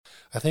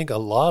I think a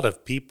lot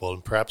of people,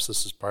 and perhaps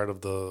this is part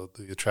of the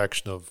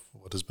attraction of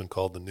what has been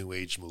called the New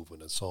Age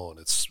movement and so on,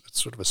 it's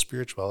sort of a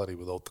spirituality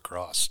without the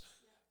cross,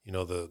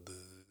 the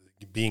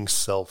being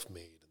self-made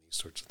and these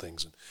sorts of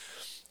things.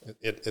 And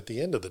at the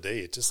end of the day,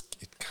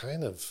 it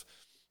kind of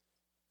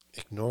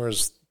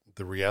ignores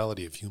the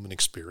reality of human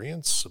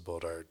experience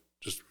about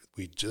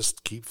we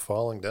just keep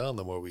falling down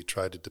the more we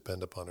try to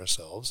depend upon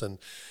ourselves.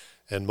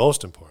 And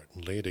most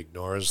importantly, it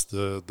ignores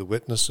the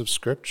witness of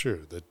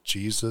Scripture that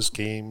Jesus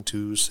came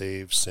to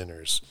save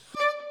sinners.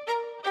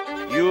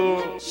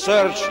 You're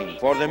searching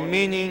for the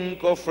meaning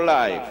of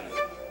life.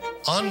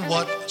 On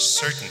what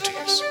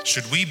certainties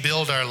should we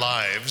build our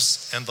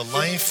lives and the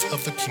life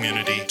of the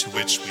community to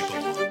which we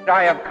belong?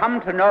 I have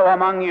come to know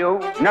among you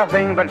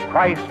nothing but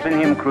Christ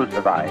and Him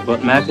crucified.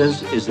 What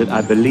matters is that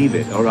I believe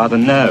it, or rather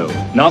know,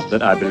 not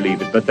that I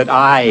believe it, but that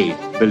I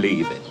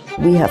believe it.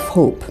 We have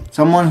hope.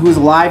 Someone who's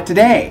alive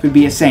today could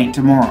be a saint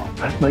tomorrow.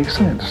 That makes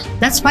sense.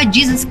 That's why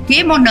Jesus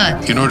came on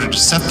earth. In order to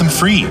set them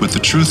free with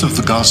the truth of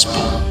the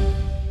gospel.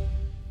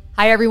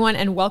 Hi, everyone,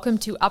 and welcome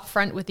to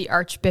Upfront with the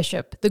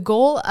Archbishop. The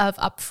goal of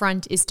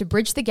Upfront is to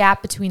bridge the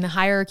gap between the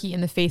hierarchy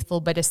and the faithful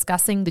by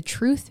discussing the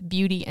truth,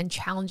 beauty, and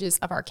challenges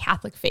of our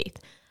Catholic faith.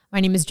 My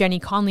name is Jenny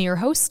Conley, your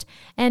host,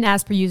 and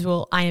as per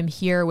usual, I am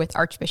here with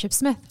Archbishop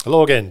Smith.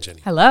 Hello again,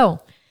 Jenny. Hello.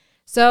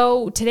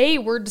 So today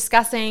we're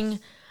discussing,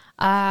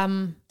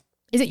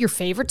 is it your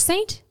favorite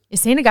saint?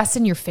 Is St.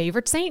 Augustine your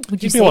favorite saint?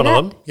 Would you say one that?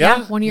 of them.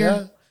 Yeah. One of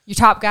your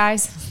top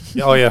guys?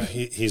 Oh, yeah.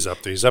 He's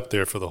up there. He's up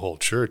there for the whole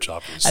church,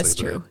 obviously. That's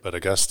true. But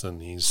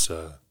Augustine, he's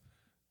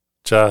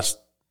just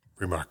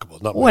remarkable.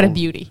 What a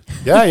beauty.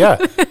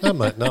 Yeah.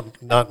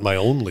 Not my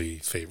only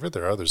favorite.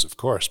 There are others, of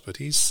course. But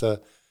he's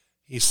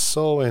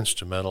so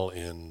instrumental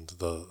in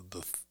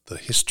the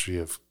history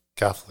of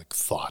Catholic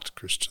thought,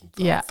 Christian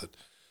thought,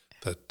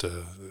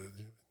 that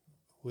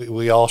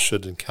we all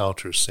should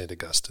encounter St.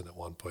 Augustine at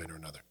one point or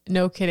another.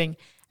 No kidding.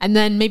 And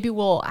then maybe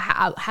we'll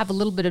have a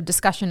little bit of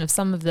discussion of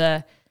some of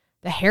the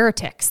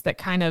heretics that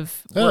kind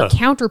of were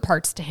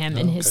counterparts to him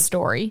in his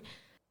story.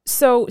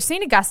 So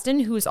St. Augustine,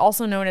 who is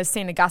also known as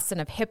St. Augustine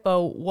of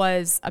Hippo,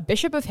 was a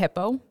bishop of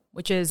Hippo,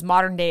 which is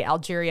modern-day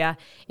Algeria,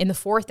 in the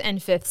 4th and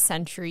 5th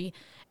century.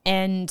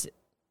 And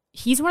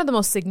he's one of the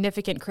most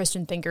significant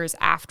Christian thinkers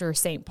after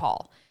St.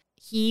 Paul.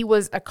 He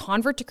was a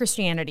convert to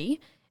Christianity,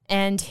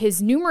 and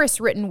his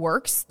numerous written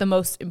works, the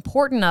most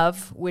important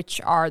of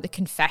which are the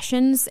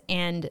Confessions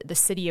and the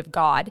City of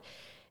God,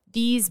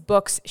 these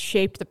books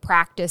shaped the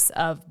practice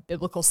of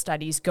biblical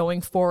studies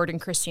going forward in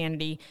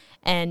Christianity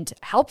and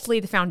helped lay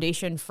the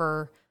foundation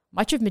for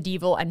much of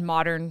medieval and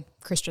modern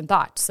Christian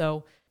thought.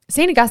 So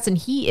St. Augustine,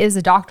 he is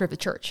a doctor of the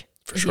church,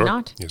 is he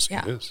not? Yes, he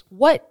is.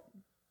 What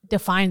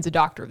defines a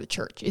doctor of the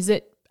church? Is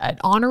it an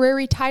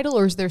honorary title,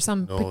 or is there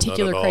some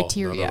particular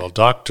criteria? Not at all.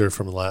 Doctor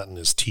from Latin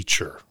is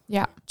teacher.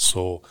 Yeah.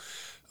 So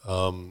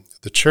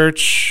the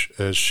church,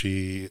 as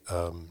she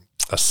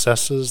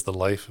assesses the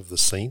life of the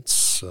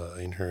saints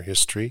in her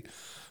history,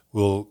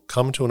 will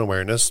come to an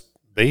awareness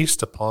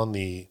based upon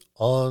the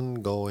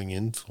ongoing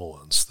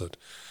influence that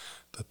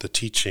the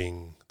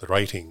teaching, the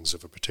writings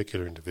of a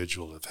particular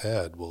individual have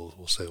had.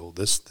 Will say, well,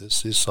 this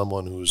is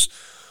someone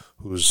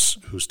whose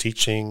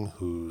teaching,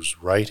 whose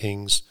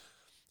writings,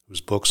 whose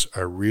books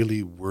are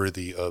really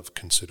worthy of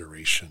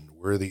consideration,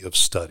 worthy of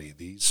study.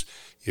 These,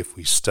 if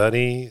we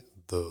study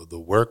the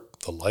work,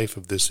 the life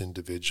of this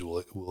individual,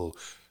 it will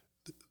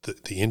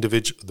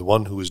the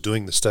one who is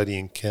doing the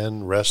studying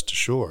can rest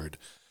assured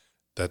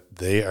that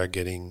they are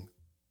getting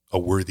a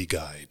worthy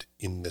guide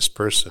in this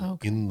person,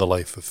 in the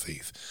life of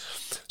faith.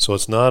 So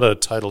it's not a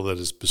title that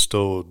is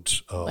bestowed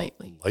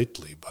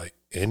lightly by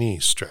any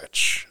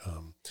stretch.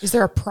 Is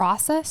there a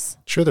process?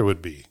 Sure, there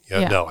would be.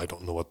 Yeah. Now, I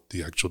don't know what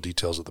the actual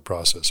details of the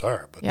process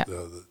are, but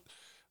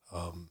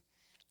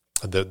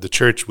the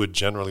church would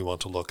generally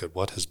want to look at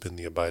what has been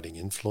the abiding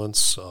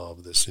influence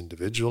of this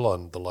individual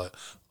on the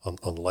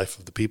life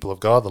of the people of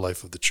God, the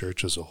life of the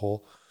church as a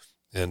whole,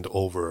 and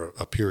over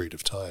a period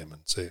of time,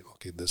 and say,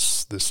 okay,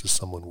 this is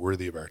someone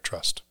worthy of our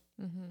trust.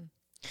 Mm-hmm.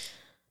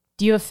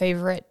 Do you have a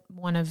favorite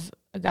one of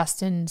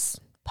Augustine's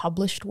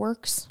published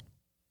works?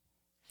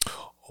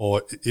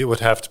 Oh, it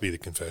would have to be the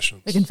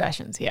Confessions. The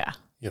Confessions, yeah.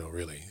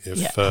 Really,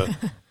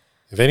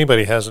 if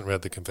anybody hasn't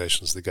read the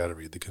Confessions, they got to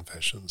read the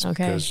Confessions.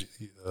 Okay. Because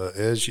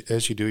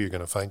as you do, you're going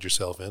to find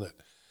yourself in it.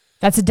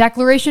 That's a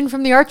declaration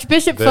from the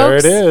Archbishop, there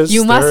folks. It is.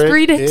 You must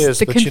read it. Is.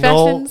 The but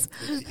Confessions.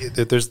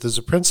 There's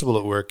a principle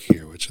at work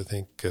here, which I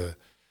think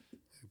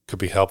could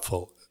be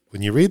helpful.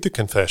 When you read the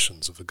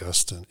Confessions of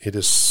Augustine, it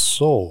is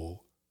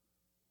so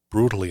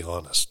brutally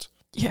honest.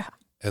 Yeah.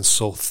 And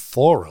so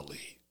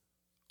thoroughly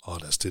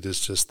honest. It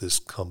is just this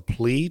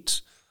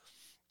complete,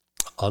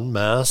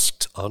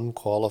 unmasked,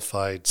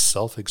 unqualified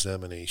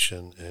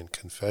self-examination and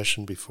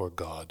confession before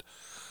God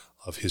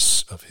of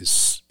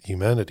his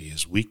humanity,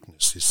 his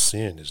weakness, his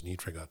sin, his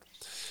need for God.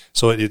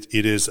 So it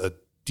is a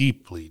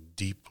deeply,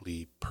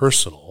 deeply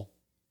personal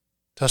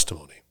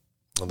testimony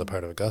on the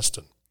part of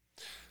Augustine.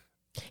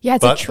 Yeah,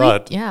 it's a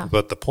treat.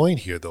 But the point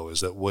here, though,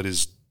 is that what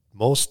is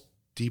most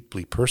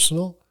deeply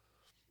personal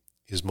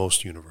is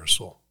most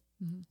universal,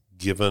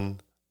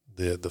 given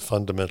the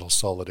fundamental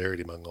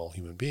solidarity among all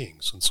human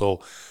beings. And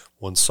so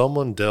when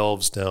someone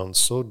delves down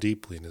so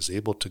deeply and is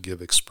able to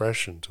give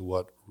expression to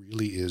what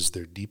really is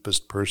their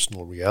deepest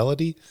personal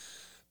reality,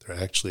 they're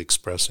actually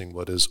expressing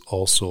what is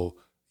also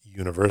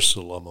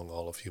universal among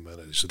all of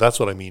humanity. So that's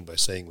what I mean by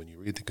saying when you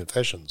read the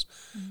Confessions,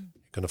 you're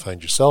going to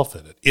find yourself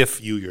in it,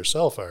 if you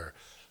yourself are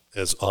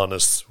as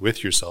honest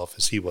with yourself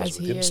as he was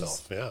with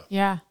himself.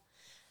 Yeah.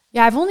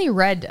 I've only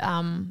read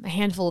a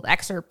handful of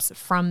excerpts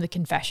from the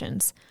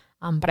Confessions,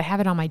 but I have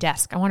it on my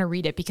desk. I want to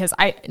read it because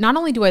not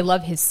only do I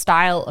love his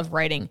style of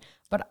writing,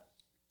 but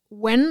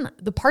when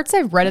the parts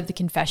I've read of the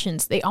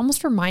Confessions, they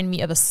almost remind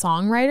me of a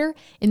songwriter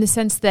in the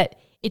sense that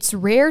it's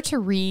rare to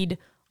read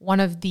one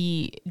of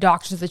the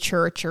doctors of the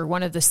church or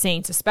one of the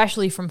saints,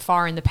 especially from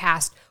far in the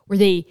past, where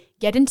they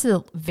get into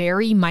the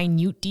very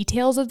minute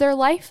details of their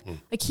life.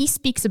 Like he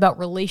speaks about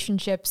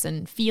relationships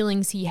and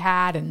feelings he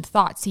had and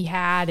thoughts he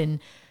had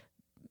and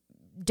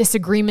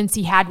disagreements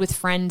he had with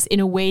friends in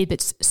a way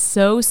that's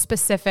so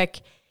specific.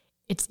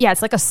 It's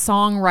like a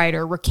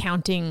songwriter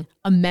recounting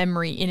a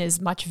memory in as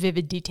much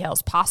vivid detail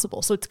as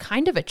possible. So it's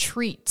kind of a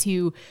treat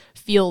to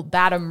feel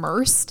that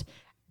immersed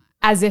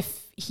as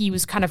if he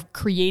was kind of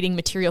creating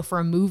material for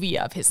a movie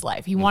of his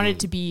life. He wanted it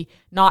to be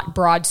not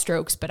broad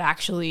strokes, but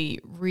actually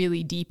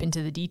really deep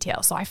into the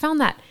detail. So I found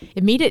that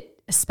it made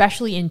it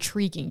especially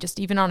intriguing, just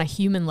even on a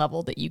human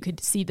level, that you could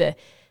see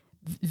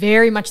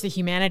very much the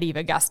humanity of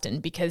Augustine,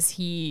 because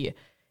he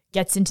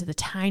gets into the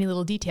tiny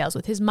little details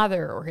with his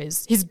mother or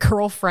his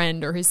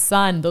girlfriend or his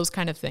son, those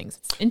kind of things.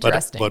 It's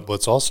interesting. But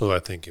what's also, I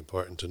think,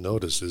 important to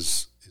notice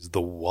is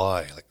the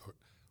why. Like,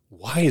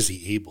 why is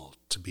he able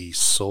to be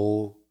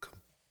so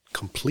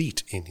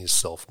complete in his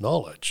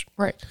self-knowledge?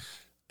 Right.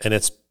 And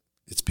it's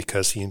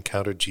because he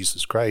encountered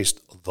Jesus Christ,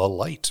 the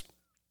light.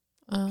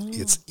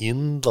 It's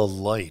in the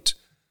light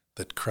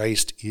that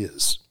Christ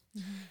is.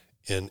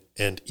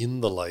 And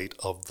in the light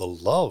of the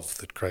love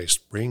that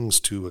Christ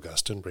brings to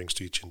Augustine, brings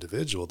to each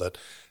individual,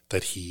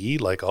 that he,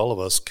 like all of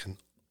us, can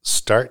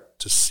start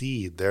to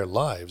see their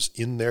lives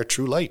in their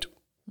true light.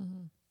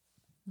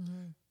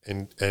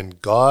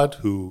 And God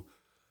who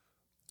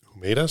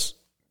made us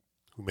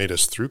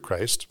through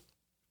Christ,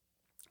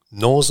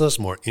 knows us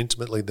more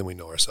intimately than we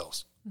know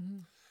ourselves.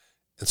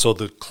 And so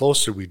the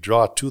closer we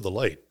draw to the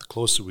light, the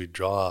closer we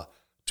draw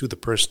to the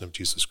person of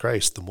Jesus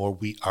Christ, the more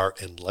we are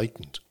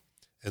enlightened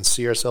and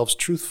see ourselves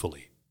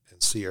truthfully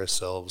and see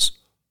ourselves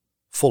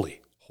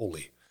fully,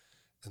 wholly.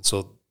 And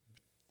so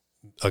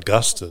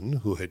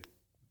Augustine, who had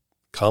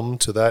come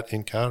to that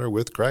encounter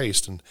with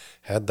Christ and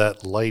had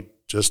that light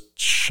just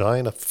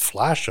shine a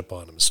flash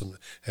upon him,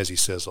 as he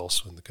says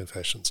also in the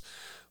Confessions,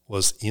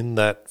 was in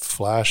that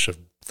flash of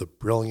the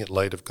brilliant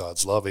light of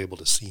God's love able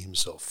to see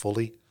himself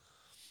fully,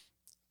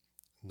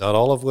 not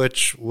all of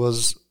which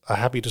was a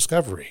happy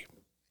discovery,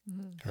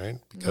 right?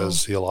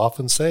 Because he'll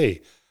often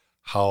say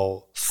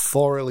how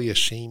thoroughly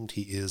ashamed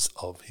he is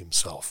of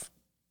himself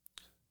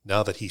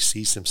now that he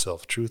sees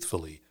himself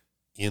truthfully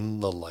in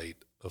the light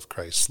of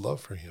Christ's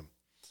love for him.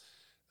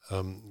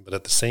 But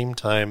at the same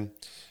time,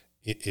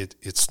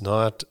 it's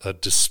not a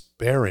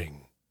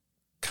despairing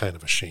kind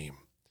of a shame.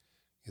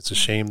 It's a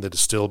shame that is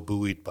still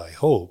buoyed by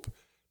hope,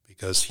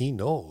 because he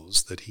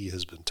knows that he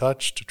has been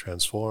touched,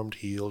 transformed,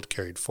 healed,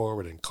 carried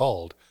forward, and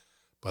called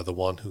by the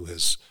one who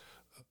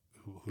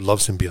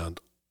loves him beyond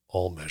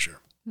all measure.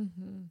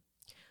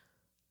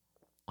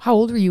 How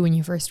old were you when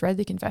you first read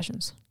the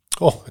Confessions?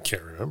 Oh, I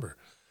can't remember.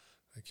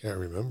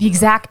 The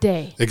exact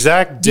day.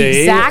 Exact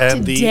day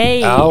and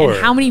the hour.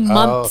 And how many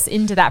months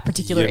into that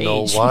particular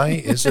age. Why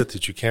is it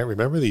that you can't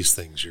remember these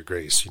things, Your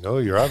Grace?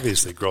 You're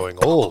obviously growing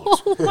old.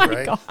 Oh, my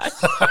right? God.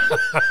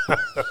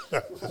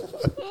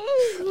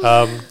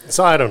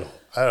 So I don't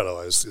know.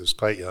 I was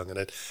quite young.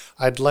 And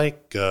I'd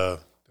like, in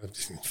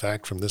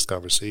fact, from this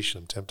conversation,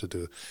 I'm tempted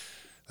to,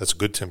 that's a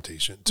good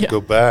temptation, to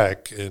go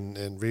back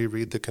and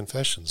reread the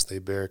Confessions. They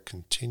bear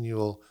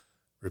continual,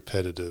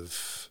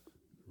 repetitive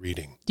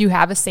reading. Do you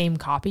have a same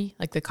copy,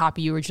 like the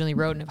copy you originally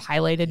wrote and have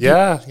highlighted?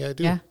 Yeah, I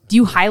do. Yeah. Do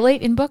you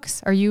highlight in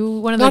books? Are you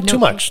one of the Not too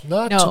much.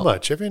 Too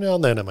much. Every now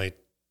and then I might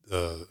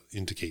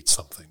indicate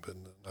something, but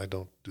I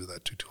don't do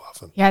that too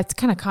often. Yeah, it's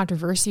kind of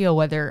controversial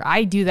whether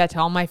I do that to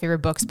all my favorite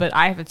books, but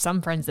I have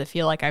some friends that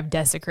feel like I've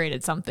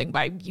desecrated something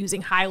by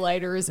using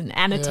highlighters and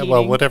annotating. Yeah,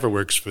 well, whatever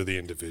works for the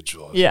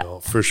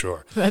individual, for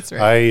sure. That's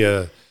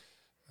right.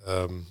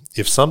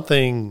 If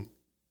something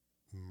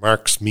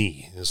marks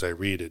me as I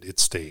read it, it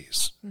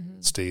stays.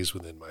 It stays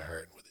within my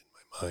heart and within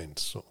my mind.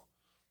 So,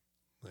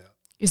 yeah.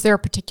 Is there a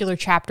particular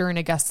chapter in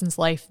Augustine's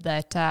life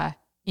that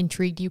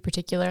intrigued you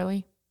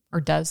particularly,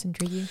 or does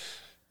intrigue you?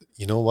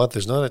 You know what?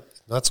 There's not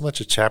so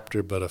much a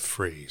chapter, but a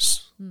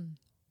phrase,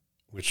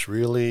 which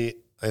really,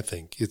 I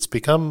think, it's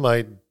become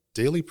my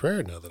daily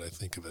prayer now that I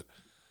think of it.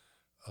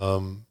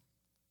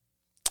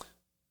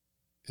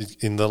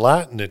 In the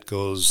Latin, it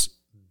goes,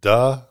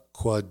 da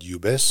quod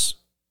ubes,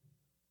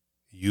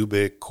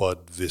 ube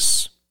quod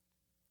vis.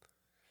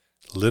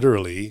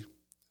 Literally,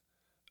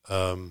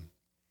 da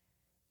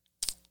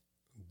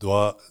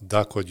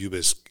quod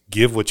ubes,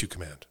 give what you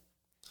command.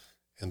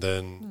 And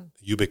then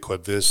ubique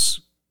quod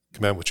vis,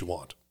 command what you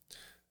want.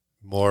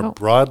 More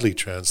broadly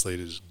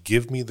translated is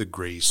give me the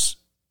grace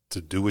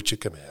to do what you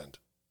command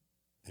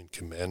and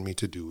command me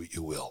to do what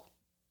you will.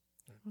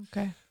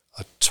 Okay.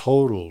 A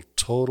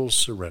total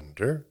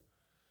surrender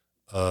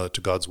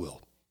to God's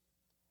will.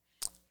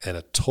 And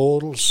a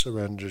total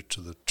surrender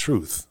to the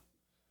truth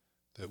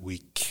that we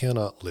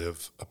cannot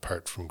live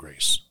apart from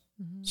grace.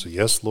 Mm-hmm. So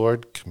yes,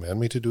 Lord, command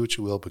me to do what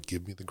you will, but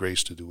give me the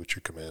grace to do what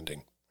you're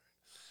commanding.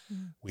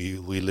 Mm-hmm.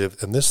 We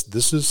live, and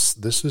this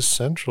is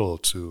central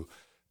to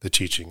the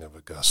teaching of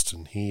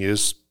Augustine. He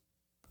is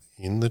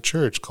in the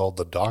church called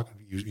the doctor.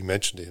 You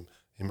mentioned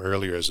him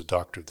earlier as a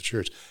doctor of the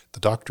church, the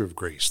doctor of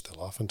grace.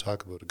 They'll often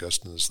talk about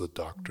Augustine as the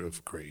doctor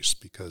of grace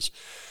because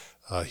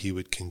he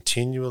would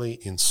continually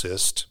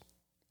insist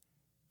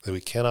that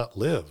we cannot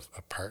live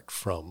apart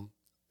from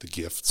the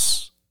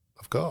gifts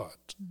of God.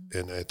 Mm-hmm.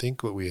 And I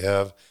think what we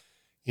have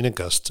in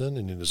Augustine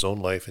and in his own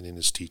life and in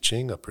his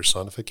teaching, a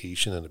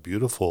personification and a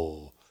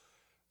beautiful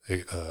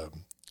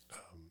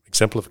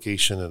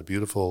exemplification and a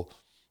beautiful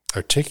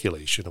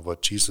articulation of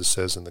what Jesus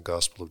says in the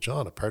Gospel of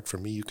John. Apart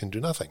from me, you can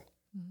do nothing.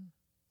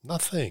 Mm-hmm.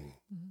 Nothing.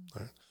 Mm-hmm.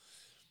 Right?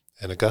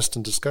 And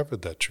Augustine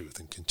discovered that truth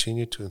and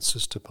continued to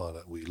insist upon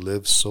it. We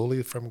live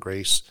solely from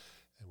grace,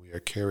 and we are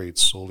carried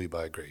solely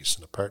by grace.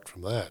 And apart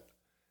from that,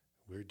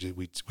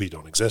 we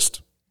don't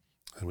exist,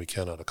 and we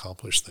cannot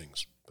accomplish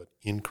things. But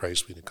in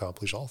Christ, we can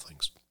accomplish all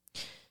things.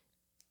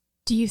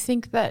 Do you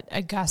think that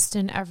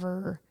Augustine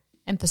ever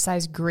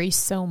emphasized grace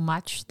so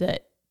much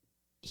that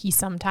he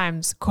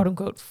sometimes, quote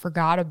unquote,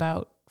 forgot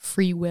about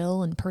free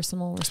will and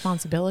personal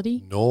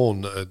responsibility? No,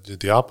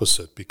 the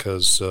opposite,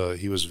 because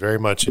he was very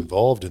much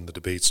involved in the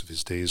debates of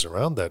his days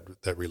around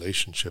that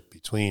relationship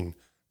between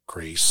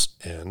grace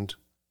and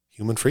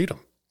human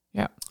freedom.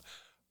 Yeah.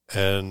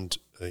 And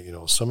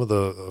some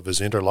of his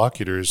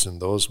interlocutors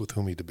and those with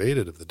whom he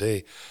debated of the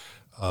day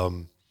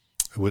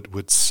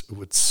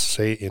would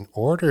say, in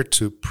order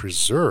to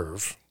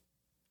preserve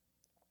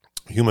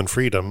human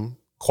freedom,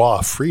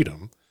 qua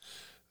freedom,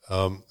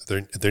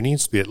 there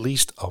needs to be at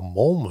least a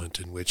moment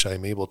in which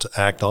I'm able to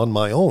act on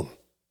my own,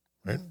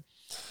 right?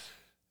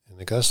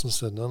 And Augustine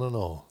said,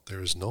 no,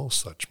 there is no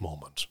such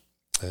moment.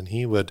 And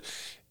he would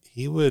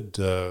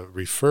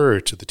refer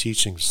to the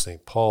teachings of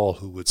St. Paul,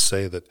 who would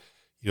say that,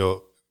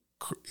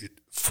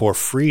 for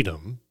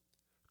freedom,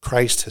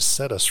 Christ has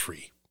set us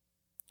free,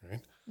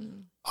 right?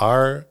 Mm.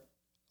 Our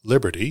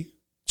liberty,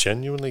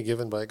 genuinely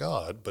given by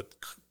God, but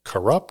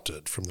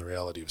corrupted from the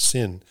reality of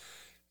sin,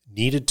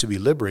 needed to be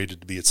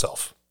liberated to be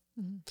itself.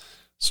 Mm-hmm.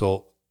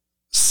 So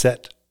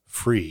set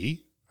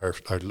free,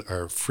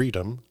 our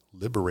freedom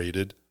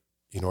liberated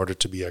in order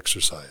to be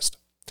exercised.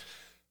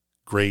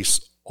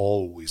 Grace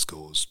always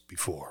goes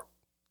before.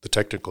 The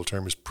technical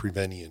term is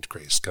prevenient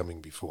grace,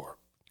 coming before.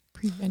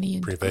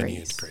 Prevenient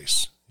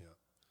grace. Yeah.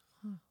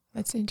 Huh.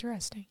 That's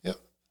interesting. Yeah.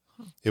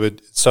 Huh. It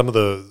would, some of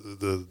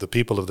the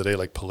people of the day,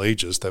 like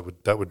Pelagius,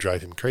 that would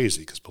drive him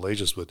crazy, because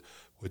Pelagius would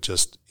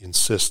just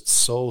insist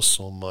so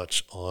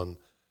much on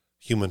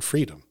human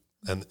freedom,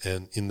 and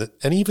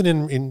even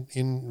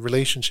in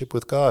relationship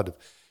with God.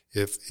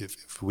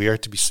 If we are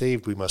to be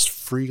saved, we must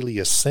freely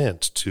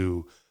assent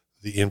to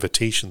the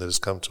invitation that has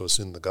come to us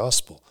in the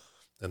gospel,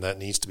 and that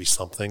needs to be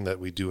something that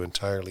we do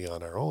entirely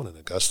on our own. And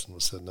Augustine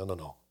would say,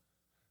 no.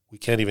 We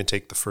can't even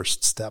take the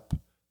first step.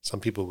 Some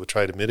people would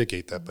try to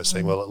mitigate that by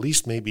saying, well, at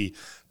least maybe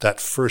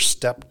that first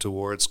step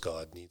towards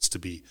God needs to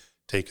be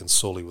taken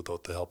solely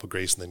without the help of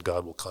grace, and then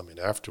God will come in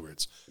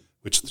afterwards,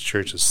 which the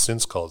church has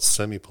since called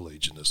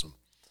semi-Pelagianism.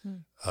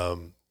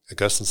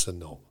 Augustine said,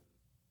 no.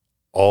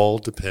 All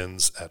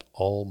depends at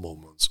all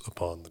moments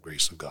upon the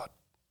grace of God.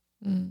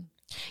 Mm.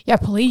 Yeah,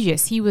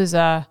 Pelagius, he was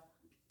he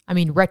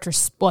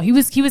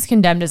was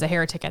condemned as a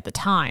heretic at the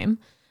time,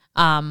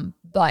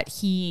 but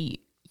he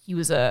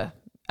was a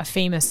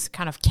famous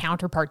kind of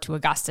counterpart to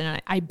Augustine. And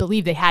I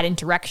believe they had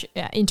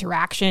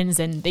interactions,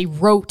 and they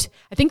wrote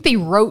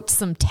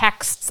some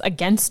texts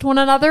against one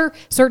another.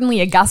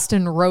 Certainly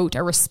Augustine wrote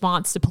a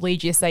response to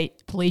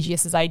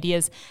Pelagius's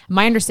ideas.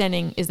 My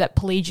understanding is that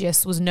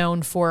Pelagius was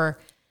known for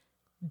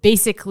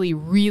basically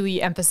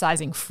really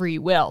emphasizing free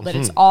will,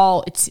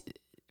 that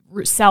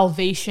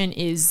salvation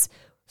is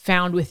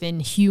found within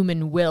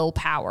human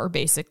willpower,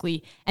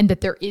 basically, and that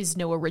there is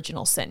no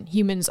original sin.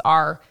 Humans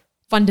are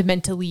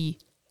fundamentally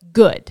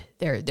good.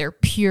 They're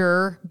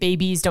pure.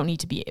 Babies don't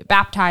need to be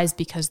baptized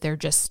because they're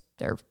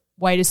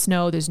white as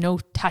snow. There's no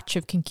touch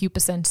of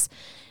concupiscence.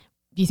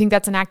 Do you think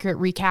that's an accurate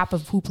recap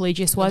of who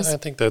Pelagius was? I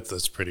think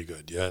that's pretty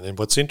good, yeah. And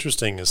what's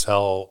interesting is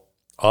how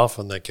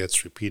often that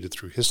gets repeated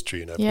through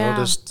history. And I've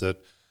noticed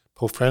that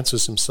Pope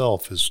Francis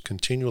himself is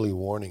continually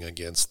warning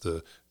against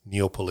the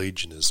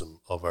neo-Pelagianism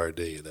of our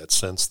day, that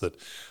sense that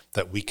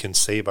we can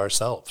save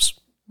ourselves.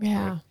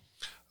 Yeah.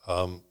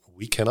 Right?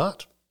 We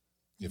cannot.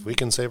 If we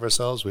can save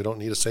ourselves, we don't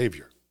need a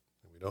savior.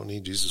 We don't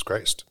need Jesus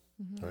Christ.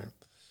 Mm-hmm. Right?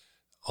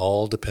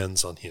 All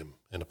depends on him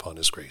and upon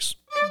his grace.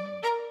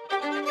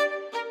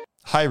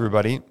 Hi,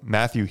 everybody.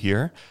 Matthew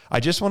here.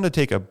 I just want to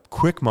take a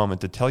quick moment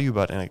to tell you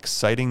about an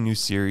exciting new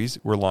series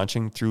we're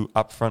launching through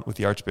Upfront with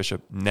the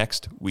Archbishop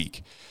next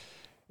week.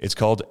 It's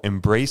called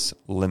Embrace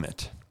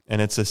Limit, and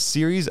it's a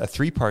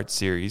 3-part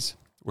series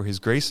where His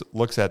Grace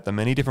looks at the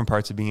many different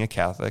parts of being a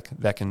Catholic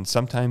that can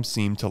sometimes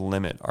seem to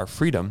limit our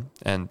freedom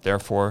and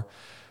therefore,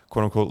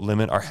 quote unquote,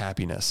 limit our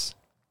happiness.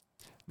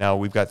 Now,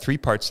 we've got 3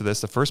 parts to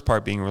this. The first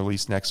part being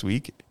released next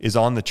week is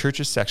on the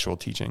Church's sexual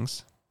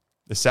teachings.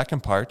 The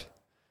second part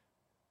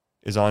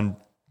is on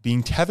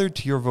being tethered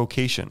to your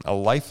vocation, a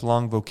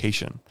lifelong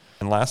vocation.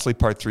 And lastly,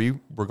 part 3,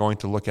 we're going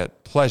to look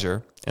at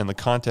pleasure in the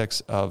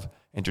context of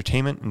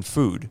entertainment and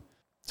food.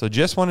 So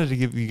just wanted to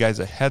give you guys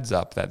a heads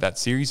up that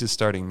series is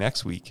starting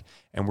next week,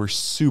 and we're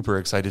super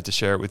excited to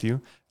share it with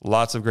you.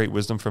 Lots of great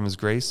wisdom from His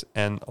Grace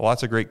and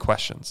lots of great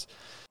questions.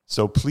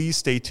 So please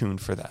stay tuned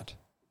for that.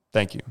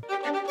 Thank you.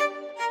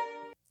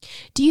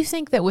 Do you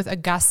think that with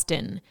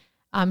Augustine,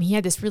 he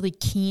had this really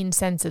keen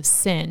sense of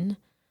sin?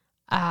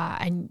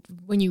 And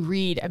when you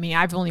read, I mean,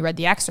 I've only read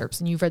the excerpts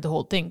and you've read the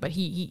whole thing, but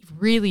he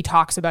really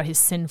talks about his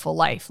sinful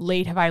life.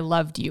 Late have I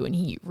loved you. And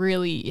he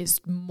really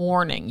is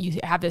mourning. You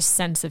have this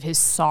sense of his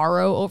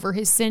sorrow over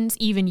his sins,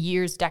 even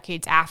years,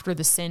 decades after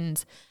the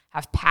sins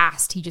have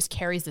passed. He just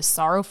carries this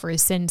sorrow for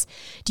his sins.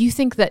 Do you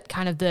think that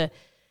kind of the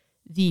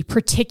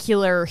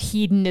particular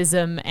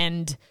hedonism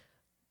and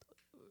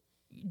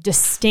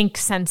distinct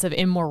sense of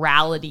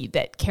immorality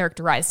that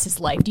characterized his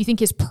life, do you think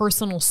his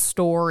personal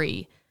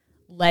story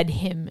led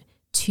him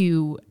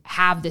to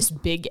have this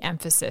big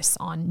emphasis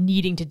on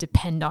needing to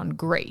depend on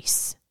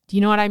grace? Do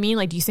you know what I mean?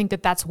 Like, do you think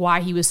that that's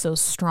why he was so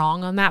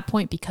strong on that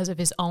point, because of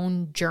his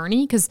own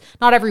journey? Because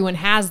not everyone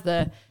has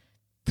the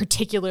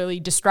particularly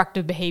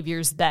destructive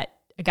behaviors that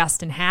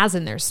Augustine has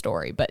in their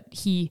story, but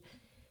he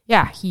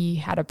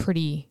had a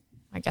pretty,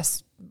 I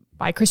guess,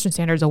 by Christian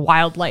standards, a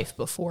wild life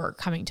before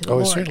coming to the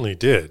Lord. He certainly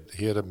did.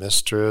 He had a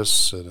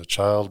mistress and a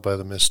child by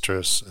the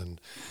mistress,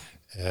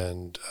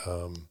 and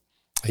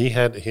he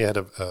had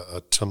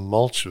a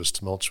tumultuous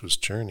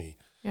journey.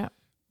 Yeah.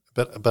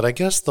 But I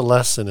guess the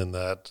lesson in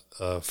that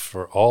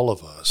for all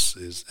of us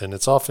is, and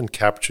it's often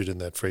captured in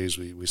that phrase,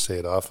 we say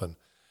it often,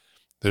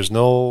 there's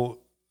no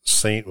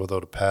saint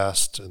without a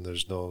past and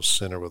there's no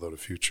sinner without a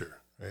future,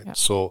 right? Yeah.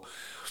 So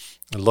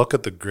look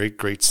at the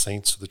great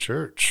saints of the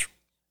church,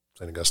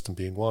 St. Augustine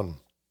being one.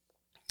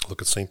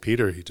 Look at St.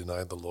 Peter, he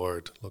denied the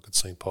Lord. Look at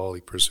St. Paul,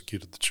 he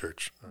persecuted the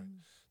church. Right?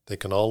 They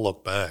can all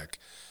look back.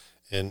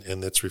 And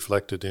it's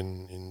reflected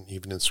in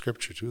even in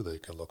Scripture too. They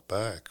can look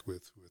back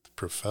with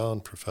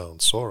profound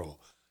sorrow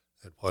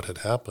at what had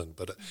happened.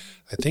 But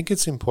I think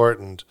it's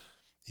important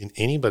in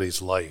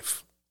anybody's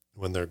life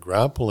when they're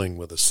grappling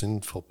with a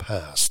sinful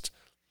past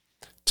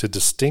to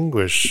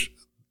distinguish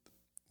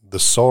the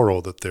sorrow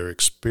that they're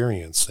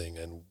experiencing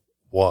and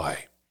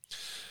why.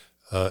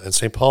 And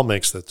St. Paul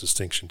makes that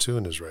distinction too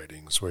in his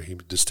writings, where he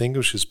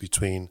distinguishes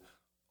between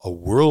a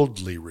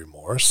worldly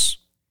remorse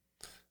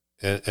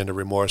and a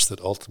remorse that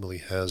ultimately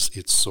has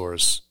its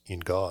source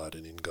in God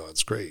and in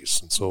God's grace.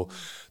 And so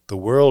the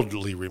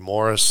worldly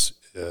remorse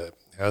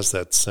has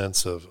that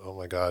sense of, oh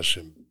my gosh,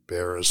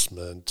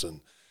 embarrassment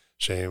and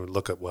shame,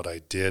 look at what I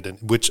did,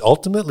 and which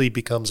ultimately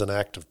becomes an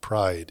act of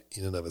pride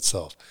in and of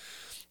itself.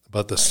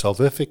 But the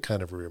salvific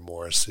kind of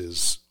remorse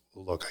is,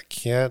 look, I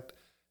can't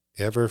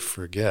ever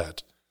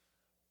forget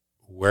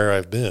where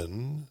I've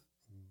been,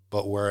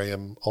 but where I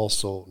am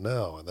also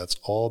now. And that's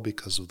all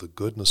because of the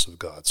goodness of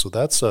God. So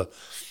that's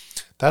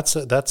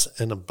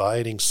an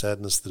abiding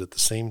sadness that at the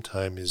same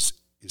time is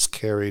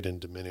carried and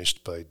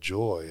diminished by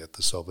joy at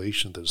the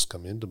salvation that has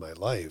come into my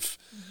life,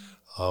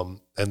 and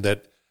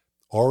that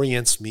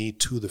orients me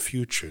to the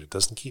future. It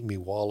doesn't keep me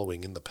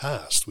wallowing in the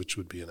past, which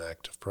would be an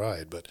act of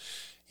pride, but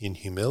in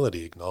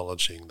humility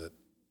acknowledging that,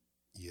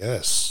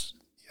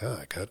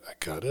 I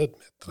got to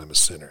admit that I'm a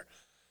sinner,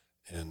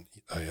 and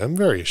I am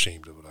very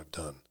ashamed of what I've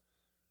done.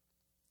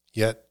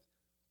 Yet,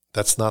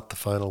 that's not the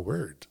final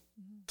word.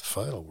 The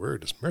final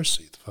word is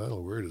mercy. The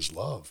final word is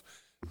love.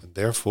 And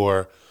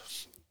therefore,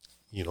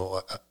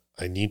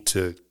 I need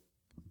to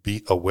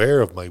be aware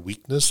of my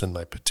weakness and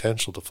my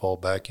potential to fall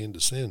back into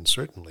sin,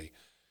 certainly.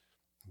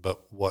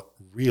 But what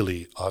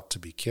really ought to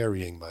be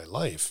carrying my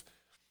life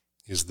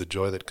is the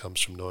joy that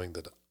comes from knowing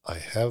that I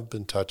have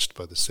been touched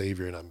by the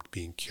Savior and I'm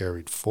being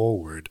carried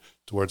forward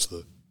towards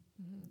the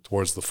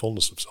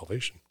fullness of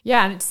salvation.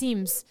 Yeah, and it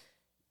seems,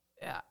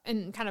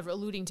 and kind of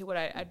alluding to what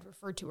I'd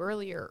referred to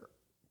earlier,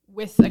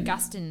 with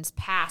Augustine's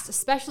past,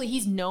 especially,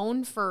 he's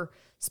known for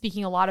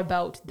speaking a lot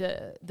about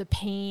the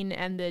pain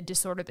and the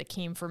disorder that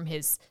came from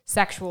his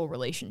sexual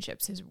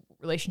relationships, his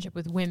relationship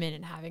with women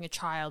and having a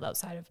child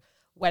outside of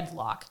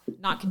wedlock,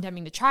 not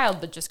condemning the child,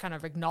 but just kind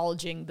of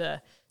acknowledging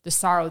the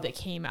sorrow that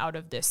came out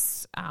of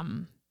this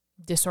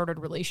disordered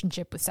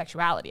relationship with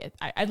sexuality.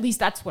 At least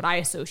that's what I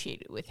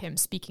associated with him,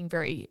 speaking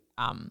very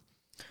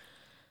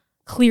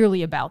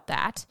clearly about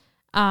that.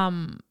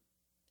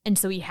 And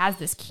so he has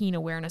this keen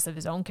awareness of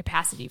his own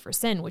capacity for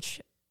sin,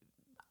 which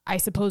I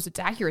suppose it's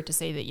accurate to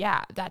say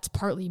that, that's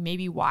partly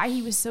maybe why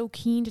he was so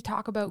keen to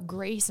talk about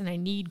grace. And I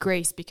need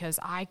grace because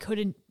I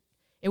couldn't,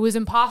 it was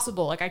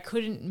impossible. Like I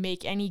couldn't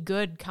make any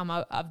good come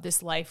out of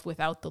this life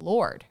without the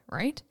Lord,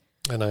 right?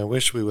 And I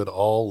wish we would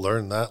all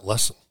learn that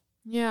lesson.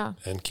 Yeah.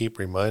 And keep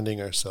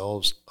reminding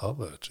ourselves of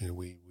it.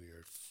 We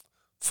are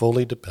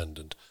fully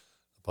dependent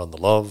upon the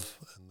love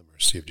and the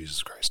mercy of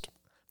Jesus Christ.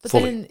 But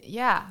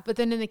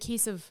then in the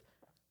case of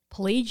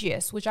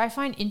Pelagius, which I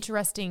find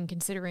interesting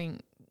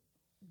considering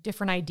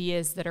different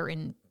ideas that are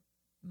in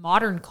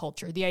modern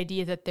culture, the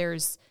idea that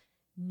there's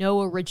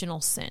no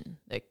original sin.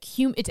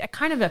 It's a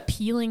kind of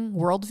appealing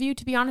worldview,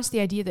 to be honest,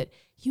 the idea that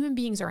human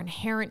beings are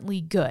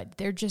inherently good.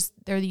 They're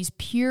these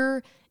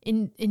pure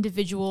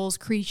individuals,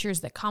 creatures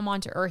that come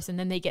onto earth and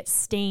then they get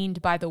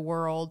stained by the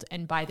world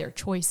and by their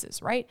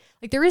choices, right?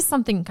 Like there is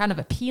something kind of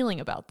appealing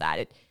about that.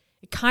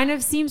 It kind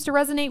of seems to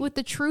resonate with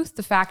the truth,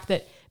 the fact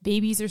that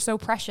babies are so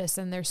precious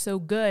and they're so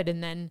good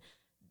and then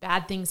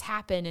bad things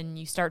happen and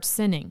you start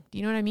sinning. Do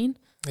you know what I mean?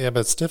 Yeah,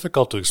 but it's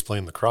difficult to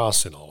explain the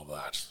cross in all of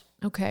that.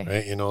 Okay.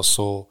 Right?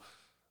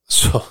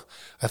 So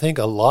I think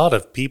a lot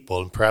of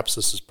people, and perhaps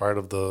this is part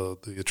of the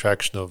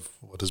attraction of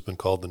what has been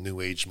called the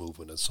New Age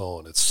movement and so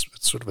on, it's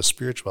sort of a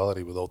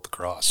spirituality without the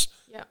cross.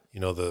 Yeah.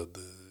 The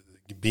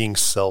being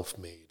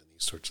self-made and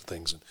these sorts of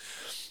things.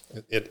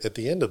 And at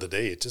the end of the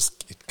day,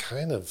 it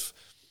kind of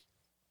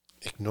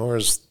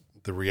ignores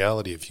the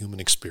reality of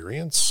human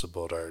experience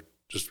about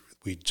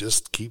we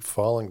just keep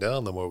falling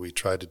down the more we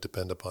try to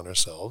depend upon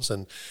ourselves.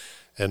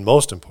 And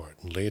most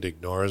importantly, it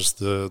ignores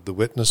the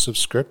witness of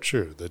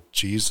Scripture that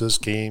Jesus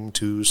came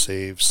to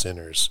save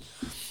sinners.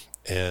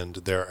 And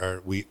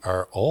we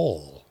are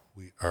all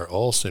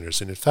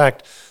sinners. And in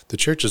fact, the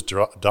church's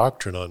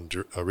doctrine on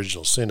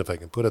original sin, if I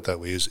can put it that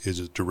way, is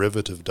a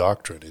derivative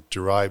doctrine. It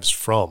derives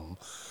from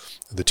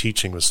the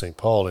teaching of St.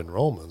 Paul in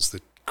Romans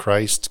that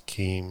Christ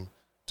came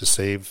to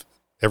save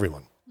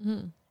everyone.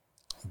 Mm-hmm.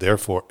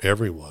 Therefore,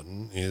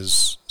 everyone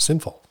is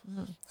sinful.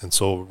 Mm-hmm. And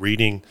so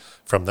reading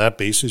from that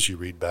basis, you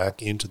read back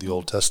into the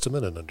Old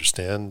Testament and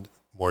understand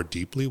more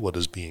deeply what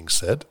is being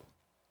said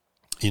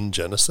in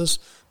Genesis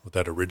with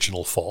that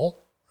original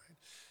fall. Right?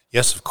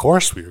 Yes, of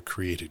course, we are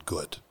created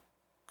good.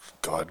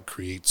 God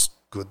creates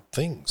good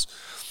things.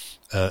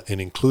 And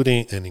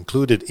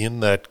included in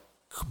that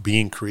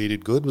being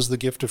created good was the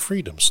gift of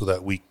freedom, so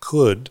that we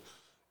could,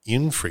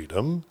 in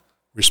freedom,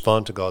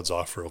 respond to God's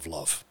offer of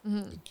love.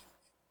 Mm-hmm.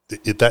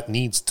 That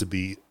needs to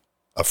be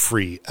a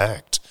free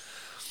act.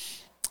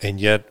 And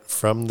yet,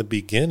 from the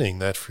beginning,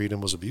 that freedom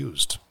was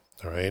abused,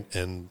 all right,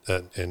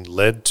 and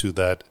led to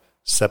that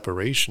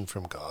separation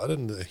from God,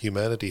 and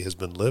humanity has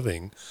been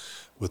living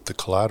with the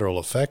collateral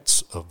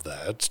effects of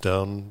that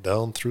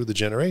down through the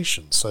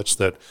generations, such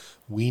that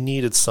we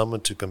needed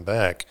someone to come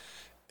back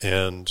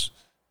and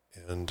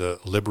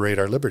liberate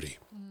our liberty,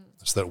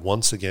 so that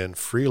once again,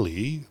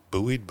 freely,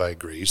 buoyed by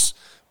grace,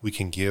 we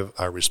can give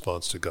our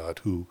response to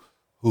God, who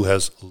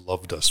has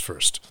loved us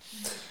first.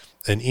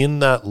 And in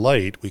that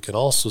light, we can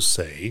also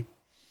say,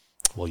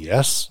 well,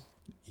 yes,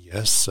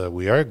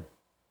 we are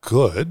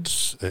good,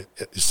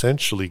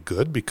 essentially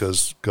good,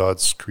 because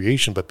God's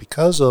creation, but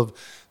because of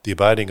the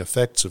abiding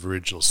effects of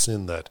original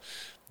sin, that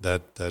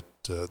the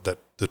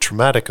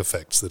traumatic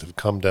effects that have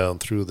come down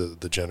through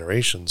the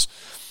generations,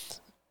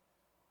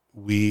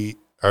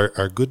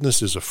 our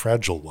goodness is a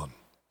fragile one,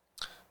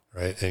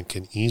 right, and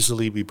can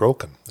easily be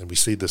broken. And we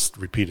see this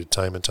repeated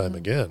time and time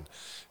again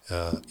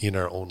in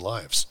our own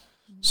lives.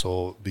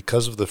 So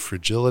because of the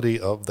fragility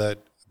of that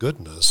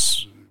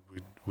goodness,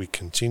 we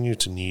continue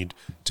to need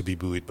to be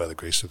buoyed by the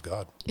grace of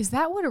God. Is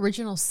that what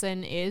original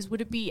sin is?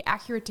 Would it be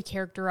accurate to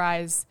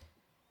characterize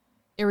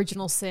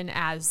original sin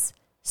as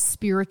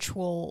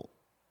spiritual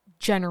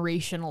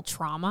generational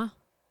trauma?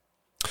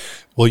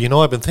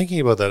 Well, I've been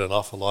thinking about that an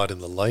awful lot in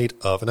the light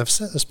of, and I've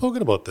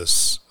spoken about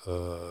this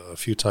a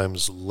few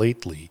times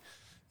lately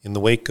in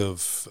the wake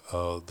of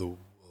the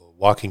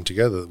walking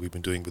together that we've been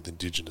doing with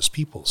Indigenous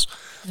peoples.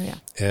 Yeah.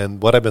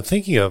 And what I've been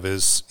thinking of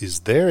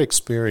is their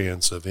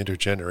experience of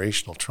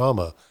intergenerational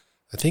trauma,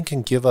 I think,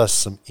 can give us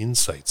some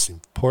insights,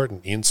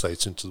 important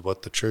insights into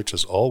what the church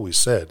has always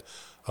said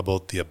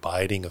about the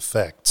abiding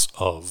effects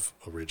of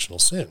original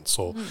sin.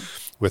 So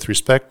with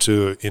respect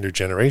to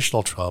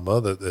intergenerational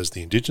trauma that as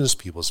the Indigenous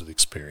peoples have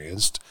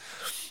experienced,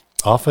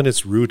 often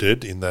it's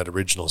rooted in that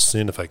original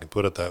sin, if I can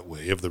put it that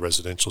way, of the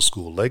residential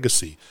school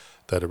legacy,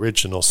 that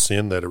original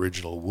sin, that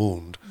original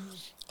wound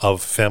of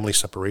family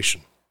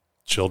separation,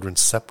 children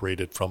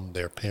separated from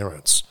their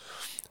parents.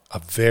 A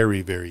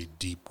very, very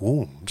deep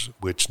wound,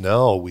 which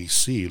now we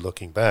see,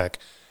 looking back,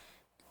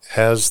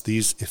 has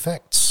these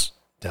effects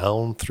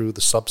down through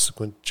the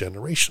subsequent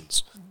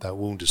generations. That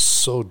wound is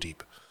so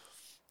deep.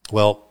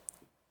 Well,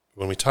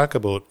 when we talk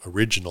about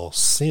original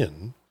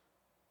sin,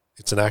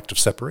 it's an act of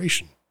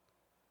separation.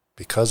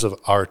 Because of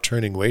our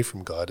turning away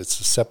from God, it's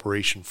a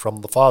separation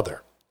from the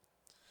Father.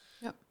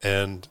 Yep.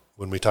 And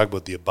when we talk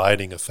about the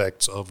abiding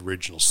effects of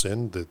original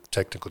sin, the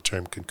technical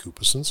term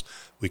concupiscence,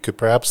 we could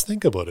perhaps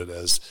think about it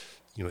as,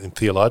 in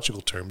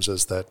theological terms,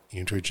 as that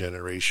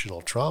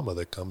intergenerational trauma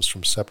that comes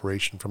from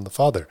separation from the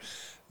Father.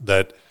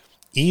 That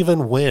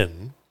even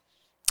when,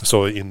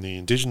 so in the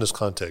Indigenous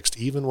context,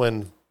 even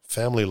when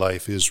family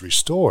life is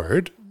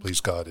restored, please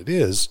God it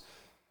is,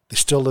 they're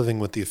still living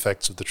with the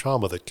effects of the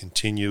trauma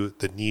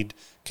that need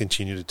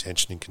continued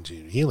attention and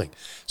continued healing.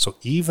 So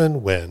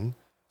even when,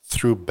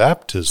 through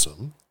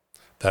baptism,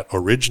 that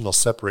original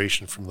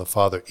separation from the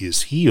Father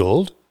is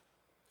healed,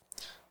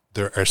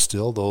 there are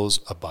still those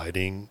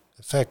abiding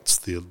effects,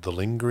 the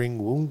lingering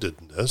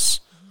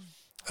woundedness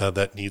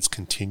that needs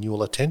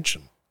continual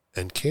attention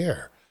and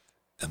care.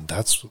 And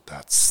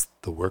that's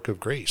the work of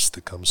grace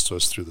that comes to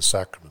us through the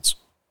sacraments.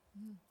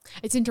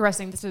 It's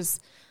interesting. I was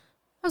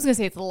going to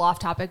say it's a little off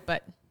topic,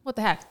 but what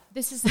the heck?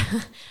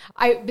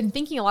 I've been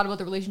thinking a lot about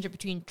the relationship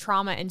between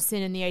trauma and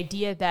sin, and the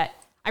idea that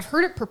I've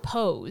heard it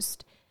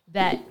proposed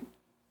that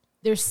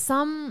there's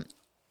some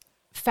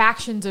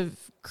factions of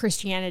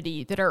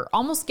Christianity that are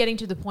almost getting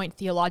to the point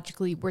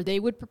theologically where they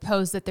would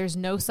propose that there's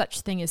no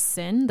such thing as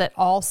sin, that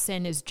all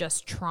sin is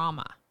just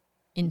trauma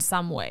in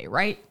some way,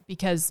 right?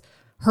 Because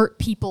hurt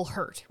people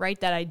hurt, right?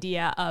 That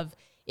idea of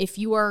if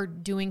you are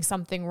doing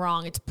something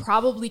wrong, it's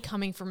probably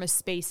coming from a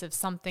space of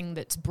something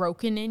that's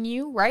broken in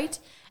you, right?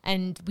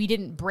 And we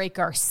didn't break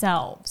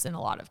ourselves in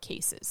a lot of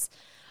cases.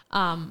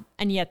 And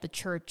yet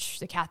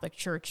the Catholic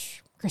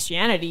Church,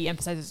 Christianity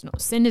emphasizes no,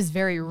 sin is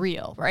very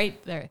real,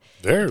 right? Very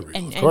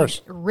real, of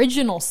course. And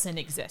original sin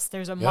exists.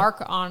 There's a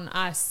mark on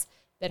us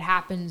that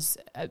happens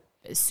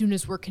as soon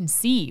as we're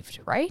conceived,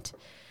 right?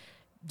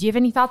 Do you have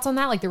any thoughts on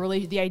that? Like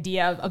the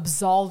idea of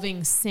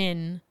absolving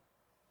sin.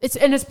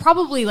 It's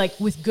probably like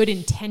with good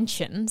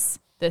intentions,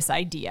 this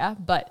idea,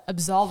 but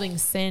absolving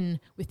sin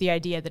with the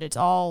idea that it's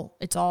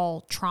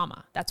all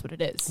trauma. That's what it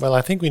is. Well,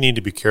 I think we need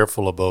to be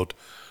careful about,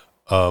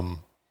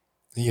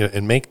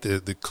 and make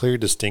the clear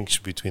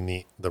distinction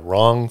between the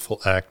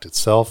wrongful act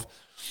itself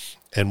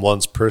and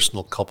one's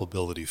personal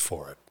culpability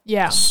for it.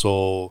 Yeah.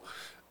 So,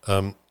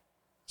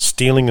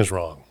 stealing is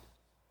wrong.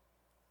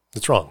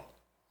 It's wrong.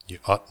 You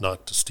ought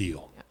not to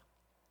steal.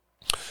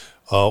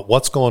 Yeah.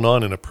 What's going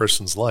on in a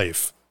person's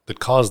life that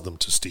caused them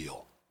to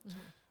steal? Mm-hmm.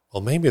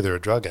 Well, maybe they're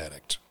a drug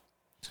addict.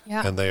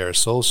 Yeah. And they are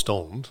so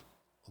stoned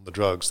on the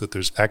drugs that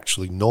there's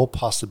actually no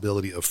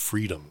possibility of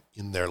freedom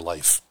in their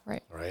life.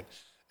 Right. Right.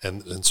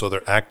 And so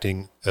they're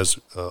acting as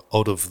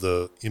out of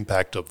the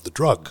impact of the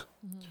drug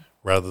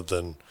rather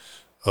than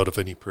out of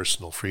any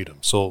personal freedom.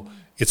 So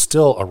it's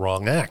still a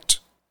wrong act.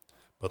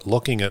 But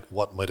looking at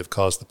what might have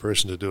caused the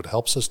person to do it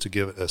helps us to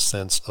give it a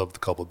sense of the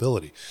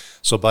culpability.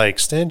 So by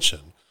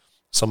extension,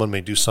 someone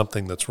may do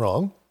something that's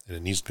wrong, and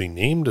it needs to be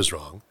named as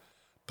wrong,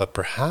 but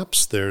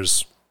perhaps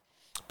there's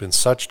been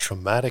such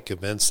traumatic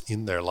events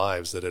in their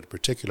lives that at a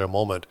particular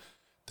moment,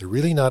 they're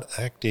really not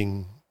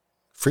acting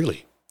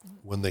freely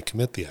when they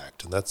commit the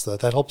act. And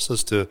that helps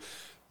us to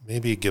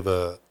maybe give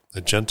a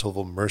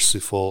gentle,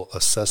 merciful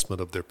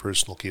assessment of their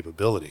personal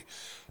capability.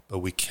 But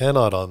we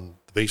cannot, on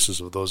the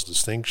basis of those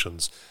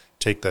distinctions,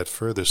 take that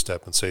further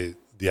step and say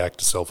the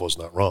act itself was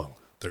not wrong.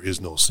 There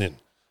is no sin.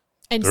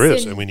 And there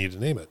is, and we need to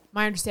name it.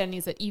 My understanding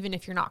is that even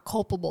if you're not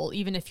culpable,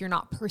 even if you're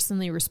not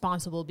personally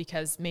responsible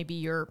because maybe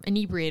you're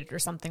inebriated or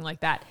something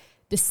like that,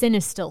 the sin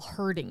is still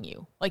hurting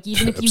you. Like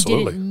even if you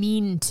didn't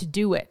mean to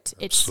do it,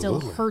 it still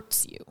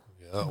hurts you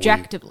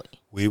objectively.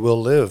 We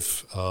will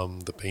live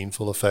the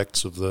painful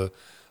effects of the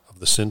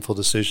sinful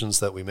decisions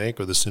that we make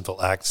or the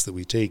sinful acts that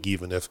we take,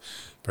 even if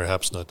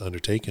perhaps not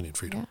undertaken in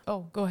freedom. Yeah.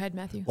 Oh, go ahead,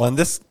 Matthew. Well, and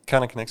this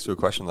kind of connects to a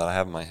question that I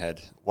have in my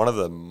head. One of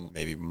the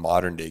maybe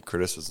modern day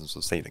criticisms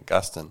of St.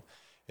 Augustine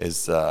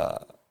is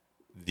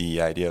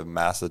the idea of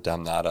massa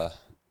damnata,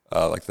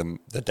 like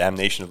the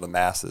damnation of the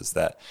masses.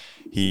 That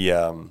he,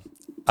 I'm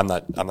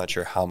not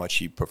sure how much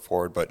he put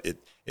forward, but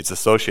it's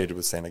associated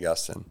with St.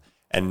 Augustine.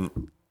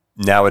 And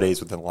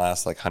nowadays, within the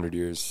last 100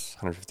 years,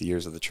 150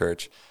 years of the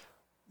church,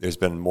 there's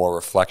been more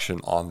reflection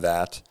on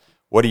that.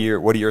 What are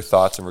your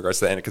thoughts in regards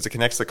to that? Because it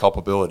connects to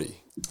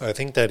culpability. I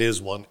think that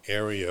is one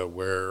area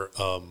where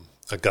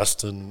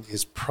Augustine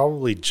is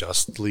probably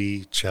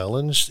justly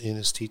challenged in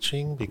his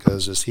teaching,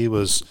 because as he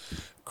was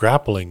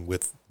grappling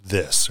with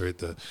this,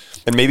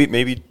 and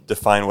maybe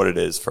define what it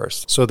is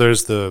first. So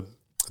there's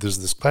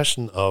this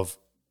question of,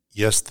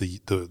 yes,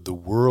 the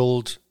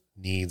world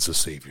needs a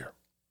savior.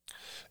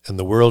 And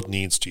the world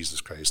needs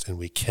Jesus Christ, and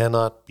we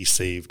cannot be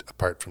saved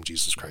apart from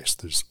Jesus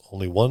Christ. There's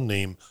only one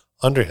name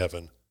under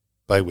heaven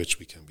by which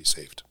we can be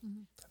saved.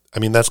 Mm-hmm. I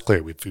mean, that's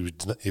clear.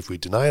 If we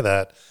deny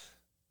that,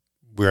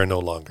 we are no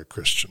longer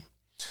Christian.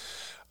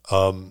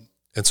 And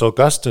so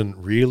Augustine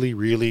really,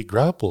 really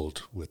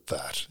grappled with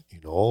that.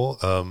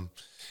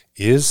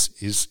 If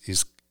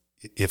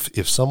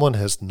someone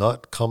has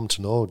not come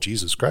to know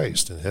Jesus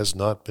Christ and has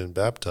not been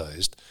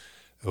baptized,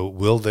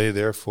 will they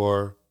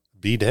therefore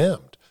be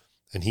damned?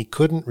 And he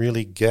couldn't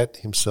really get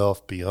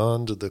himself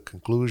beyond the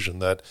conclusion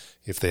that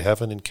if they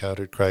haven't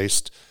encountered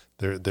Christ,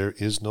 there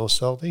is no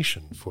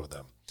salvation for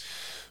them.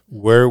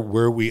 Where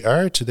we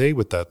are today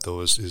with that, though,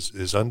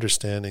 is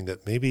understanding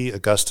that maybe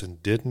Augustine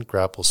didn't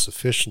grapple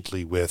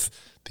sufficiently with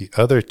the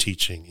other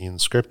teaching in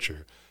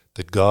Scripture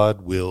that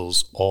God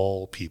wills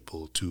all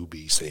people to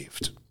be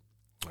saved.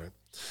 Right?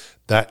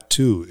 That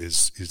too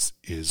is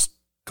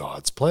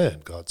God's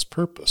plan, God's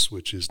purpose,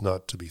 which is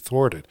not to be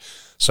thwarted.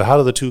 So how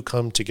do the two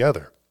come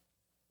together?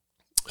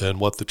 And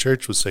what the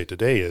church would say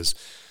today is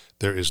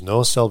there is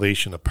no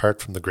salvation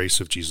apart from the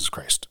grace of Jesus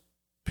Christ,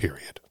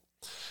 period.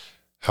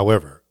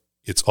 However,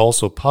 it's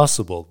also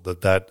possible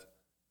that that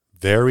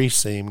very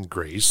same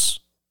grace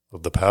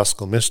of the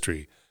Paschal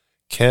mystery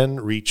can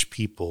reach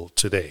people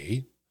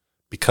today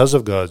because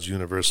of God's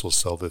universal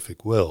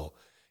salvific will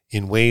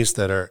in ways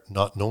that are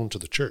not known to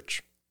the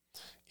church,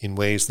 in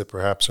ways that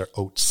perhaps are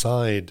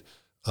outside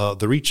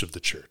the reach of the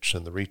church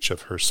and the reach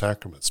of her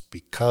sacraments,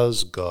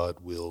 because God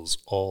wills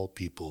all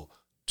people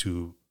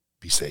to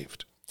be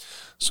saved.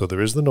 So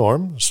there is the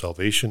norm.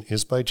 Salvation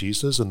is by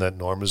Jesus, and that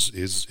norm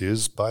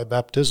is by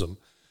baptism.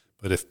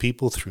 But if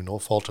people, through no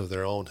fault of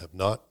their own, have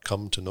not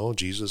come to know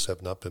Jesus,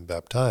 have not been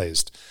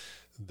baptized,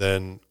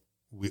 then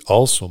we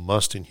also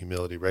must in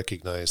humility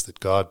recognize that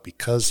God,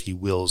 because he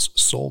wills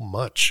so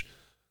much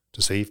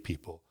to save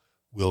people,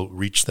 will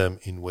reach them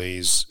in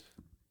ways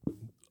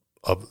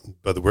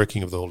by the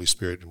working of the Holy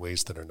Spirit in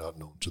ways that are not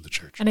known to the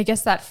church. And I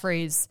guess that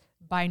phrase,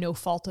 by no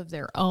fault of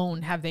their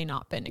own, have they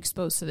not been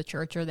exposed to the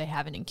church or they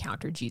haven't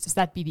encountered Jesus?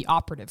 That'd be the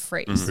operative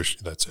phrase.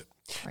 Mm-hmm. That's it.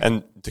 Right.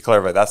 And to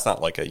clarify, that's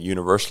not like a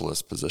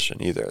universalist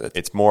position either.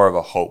 It's more of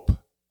a hope,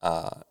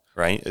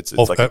 right? It's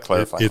like a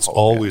clarifying It's hope.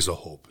 always a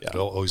hope. Yeah. It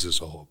always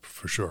is a hope,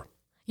 for sure.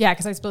 Yeah,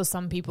 because I suppose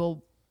some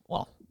people,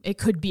 well, it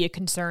could be a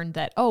concern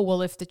that,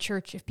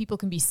 if people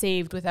can be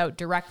saved without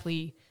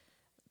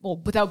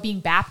being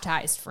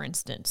baptized, for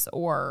instance,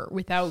 or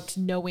without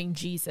knowing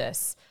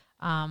Jesus,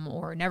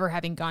 or never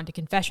having gone to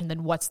confession,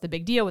 then what's the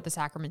big deal with the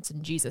sacraments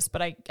and Jesus?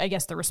 But I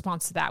guess the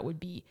response to that would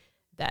be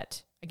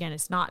that, again,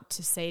 it's not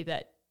to say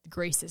that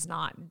grace is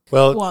not.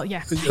 Well,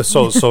 yeah.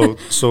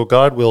 So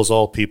God wills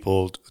all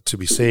people to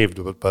be saved,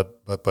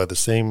 but by the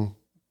same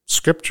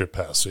scripture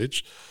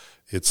passage,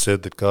 it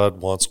said that God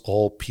wants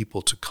all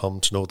people to come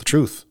to know the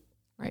truth.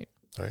 Right.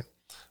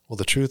 Well,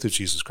 the truth is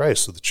Jesus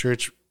Christ. So the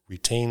church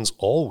retains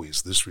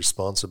always this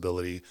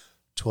responsibility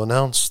to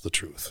announce the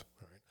truth.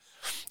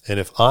 And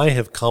if I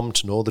have come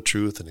to know the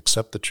truth and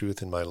accept the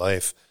truth in my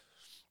life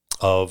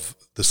of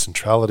the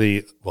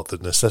centrality, the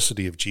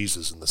necessity of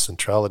Jesus and the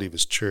centrality of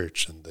his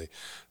church and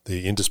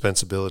the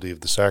indispensability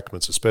of the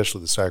sacraments,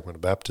 especially the sacrament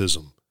of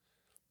baptism,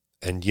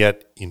 and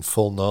yet in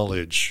full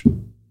knowledge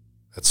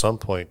at some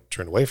point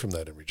turn away from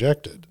that and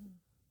reject it,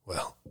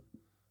 well,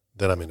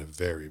 then I'm in a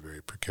very,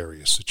 very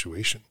precarious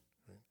situation.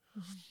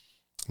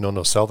 Mm-hmm.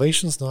 No,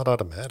 salvation's not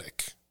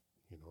automatic.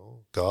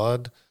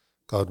 God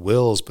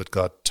wills, but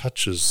God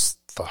touches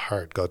the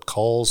heart. God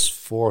calls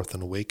forth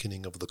an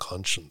awakening of the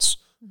conscience,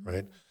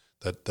 right?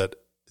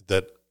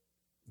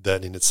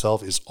 That in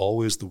itself is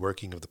always the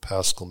working of the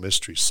Paschal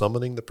mystery,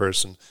 summoning the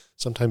person,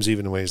 sometimes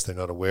even in ways they're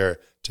not aware,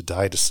 to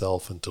die to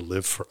self and to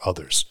live for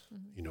others,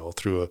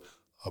 through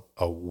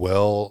a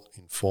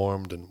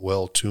well-informed and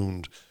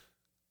well-tuned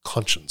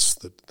conscience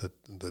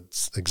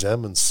that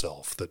examines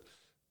self, that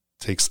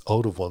takes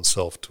out of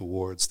oneself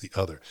towards the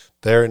other.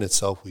 There in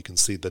itself we can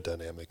see the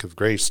dynamic of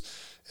grace.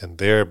 And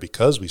there,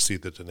 because we see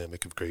the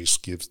dynamic of grace,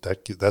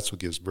 that's what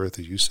gives birth,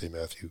 as you say,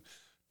 Matthew,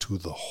 to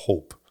the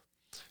hope.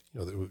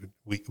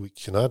 We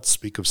cannot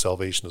speak of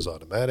salvation as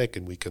automatic,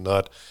 and we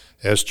cannot,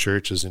 as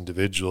church, as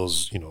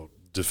individuals,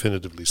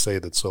 definitively say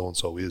that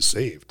so-and-so is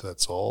saved.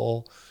 That's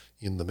all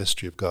in the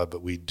mystery of God.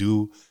 But we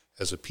do,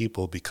 as a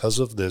people, because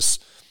of this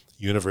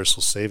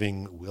universal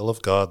saving will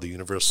of God, the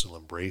universal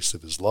embrace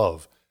of his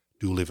love,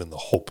 do live in the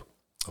hope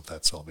of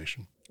that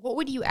salvation. What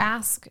would you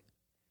ask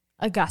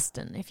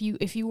Augustine if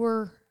you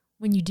were,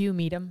 when you do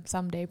meet him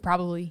someday,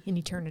 probably in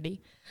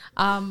eternity?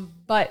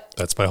 But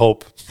that's my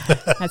hope.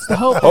 That's the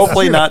hope.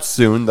 Hopefully not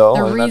soon,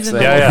 though.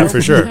 Yeah,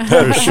 for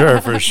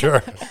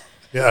sure.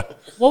 Yeah.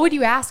 What would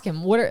you ask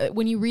him?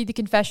 When you read the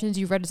Confessions,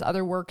 you've read his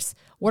other works,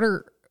 what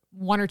are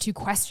one or two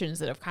questions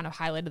that have kind of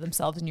highlighted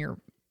themselves in your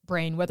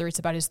brain, whether it's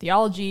about his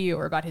theology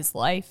or about his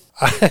life?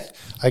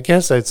 I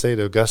guess I'd say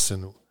to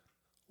Augustine,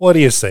 what do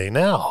you say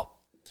now?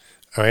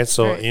 All right,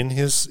 so in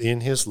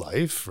his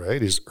life, right,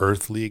 his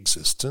earthly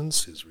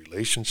existence, his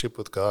relationship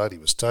with God, he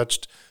was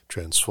touched,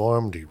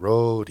 transformed, he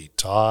wrote, he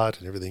taught,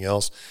 and everything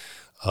else.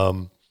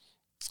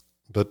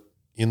 But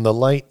in the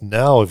light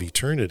now of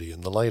eternity,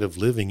 in the light of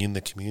living in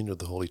the communion of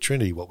the Holy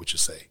Trinity, what would you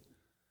say?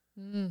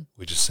 Mm.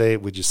 Would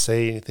you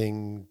say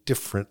anything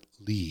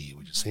differently?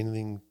 Would you say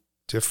anything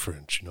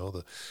different?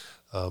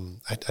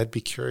 I'd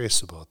be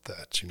curious about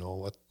that.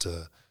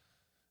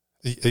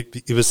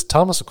 It was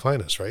Thomas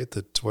Aquinas, right,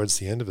 that towards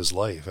the end of his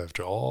life,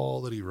 after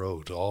all that he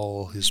wrote,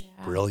 all his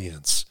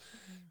brilliance,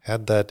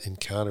 had that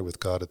encounter with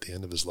God at the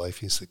end of his life.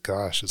 He said,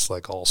 gosh, it's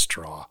like all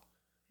straw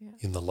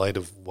in the light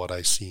of what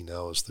I see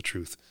now as the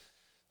truth.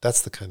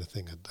 That's the kind of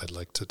thing I'd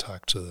like to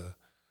talk to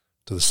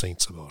the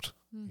saints about.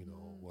 Mm-hmm.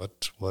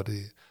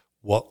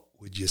 What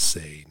would you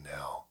say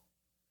now?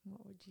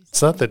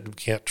 It's not that we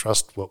can't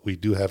trust what we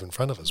do have in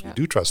front of us. Yeah. We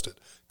do trust it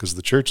because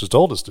the church has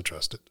told us to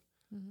trust it.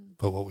 Mm-hmm.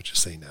 But what would you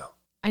say now?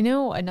 I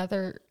know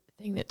another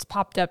thing that's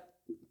popped up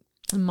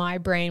in my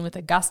brain with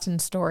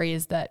Augustine's story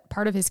is that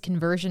part of his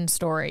conversion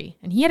story,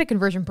 and he had a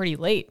conversion pretty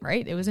late,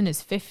 right? It was in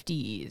his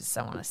 50s,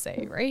 I want to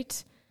say,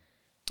 right?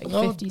 Like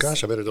 50s.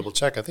 Gosh, I better double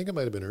check. I think it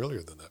might have been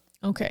earlier than that.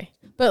 Okay.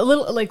 But a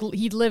little, like,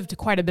 he'd lived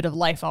quite a bit of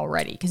life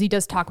already, because he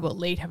does talk about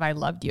late have I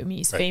loved you. I mean,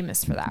 he's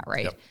famous for that,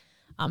 right?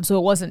 Yep. So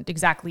it wasn't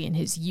exactly in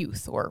his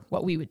youth, or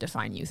what we would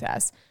define youth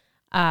as.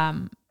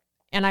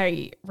 And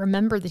I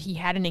remember that he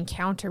had an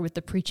encounter with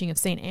the preaching of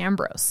St.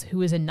 Ambrose,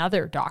 who is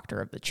another doctor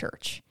of the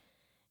church.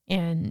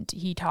 And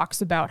he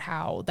talks about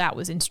how that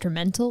was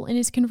instrumental in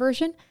his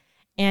conversion.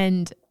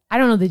 And I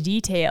don't know the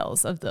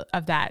details of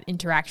that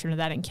interaction or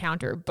that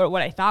encounter, but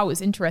what I thought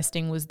was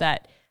interesting was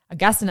that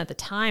Augustine at the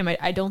time,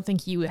 I don't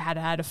think he had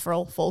a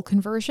full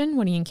conversion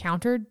when he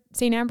encountered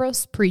St.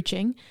 Ambrose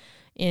preaching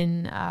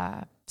in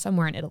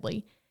somewhere in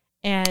Italy.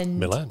 And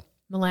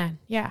Milan,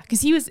 yeah, because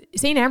he was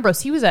St.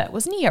 Ambrose.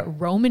 Wasn't he a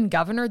Roman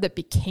governor that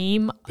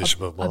became a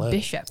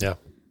bishop? Yeah.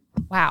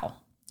 Wow.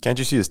 Can't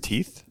you see his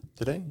teeth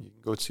today? You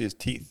can go see his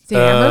teeth. St.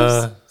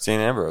 Ambrose.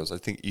 St. Ambrose. I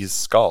think his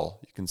skull.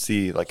 You can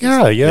see like.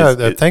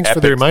 His thanks for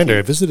the reminder.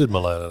 Teeth. I visited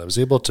Milan and I was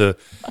able to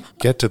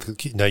get to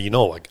the. Now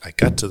I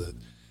got to the.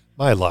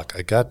 My luck,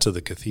 I got to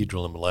the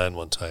cathedral in Milan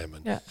one time,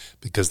 and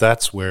because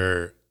that's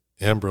where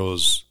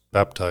Ambrose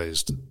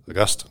baptized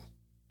Augustine.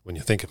 When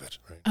you think of it,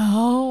 right?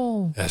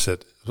 Oh. I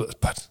said,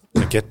 but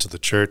I get to the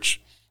church,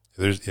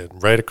 there's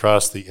right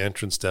across the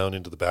entrance down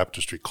into the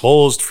baptistry,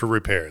 closed for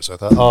repairs. I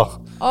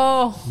thought,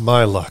 oh,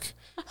 my luck.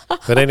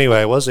 But anyway,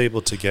 I was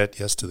able to get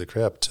to the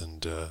crypt,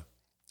 and I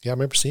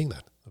remember seeing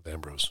that of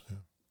Ambrose. Yeah.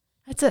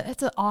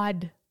 That's an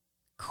odd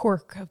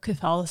quirk of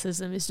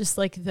Catholicism. Is just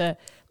like the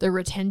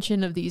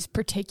retention of these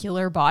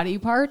particular body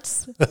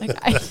parts. Like,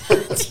 do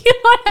you know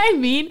what I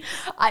mean?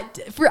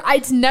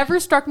 It's never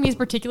struck me as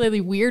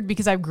particularly weird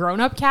because I've grown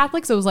up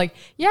Catholic, so it was like,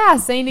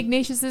 St.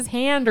 Ignatius's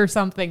hand or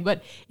something.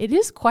 But it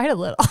is quite a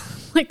little,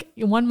 like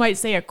one might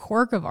say, a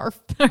quirk of our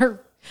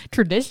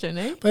tradition,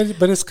 eh?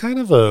 But it's kind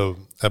of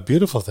a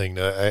beautiful thing.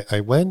 I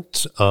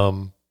went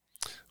one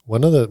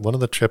of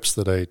the trips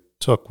that I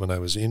took when I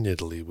was in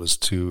Italy was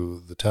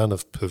to the town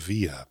of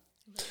Pavia,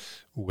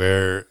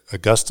 where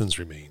Augustine's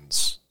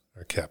remains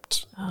are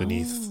kept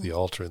beneath the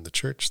altar in the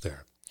church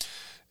there.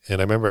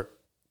 And I remember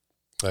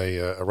I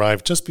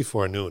arrived just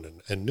before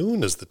noon, and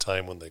noon is the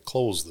time when they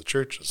close the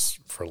churches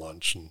for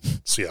lunch and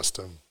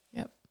siesta.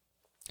 Yep.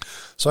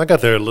 So I got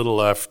there a little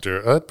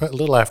after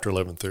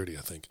 11:30,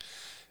 I think.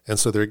 And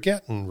so they're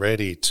getting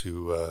ready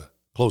to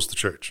close the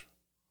church.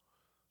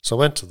 So I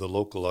went to the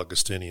local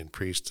Augustinian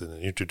priest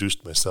and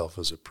introduced myself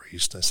as a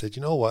priest. I said,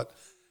 you know what?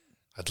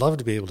 I'd love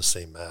to be able to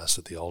say Mass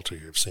at the altar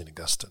here of St.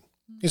 Augustine.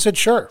 He said,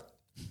 sure.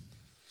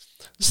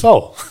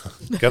 So,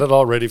 got it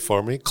all ready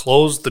for me,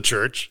 closed the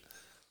church,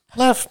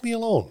 left me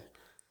alone.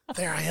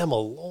 There I am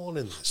alone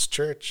in this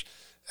church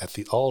at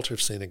the altar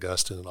of St.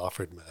 Augustine and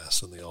offered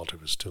Mass on the altar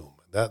of his tomb.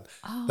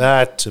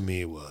 That to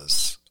me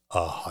was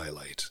a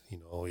highlight.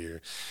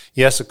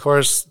 Yes, of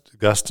course,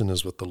 Augustine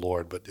is with the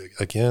Lord, but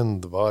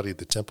again, the body,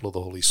 the temple of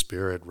the Holy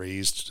Spirit,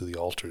 raised to the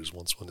altars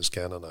once one is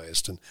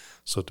canonized. And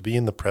so to be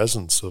in the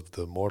presence of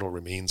the mortal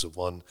remains of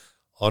one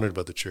honored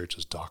by the church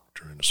as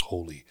doctor and as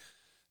holy,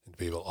 and to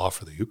be able to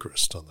offer the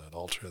Eucharist on that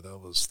altar, that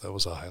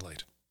was a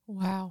highlight.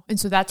 Wow. And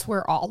so that's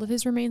where all of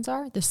his remains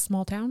are, this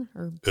small town?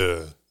 Or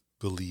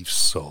Believe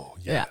so.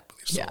 Yeah.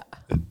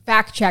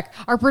 Fact check.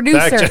 Our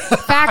producer,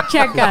 fact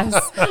check us.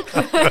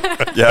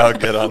 I'll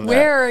get on that.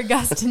 Where are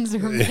Augustine's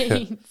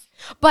remains?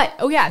 But,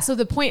 so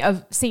the point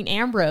of St.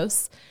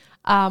 Ambrose,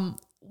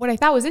 what I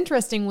thought was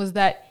interesting was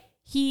that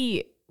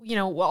he,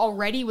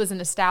 already was an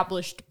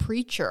established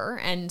preacher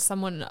and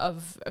someone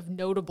of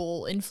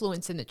notable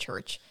influence in the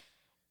church.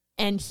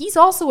 And he's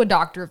also a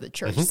doctor of the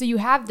church. Mm-hmm. So you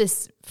have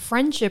this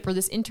friendship or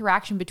this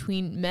interaction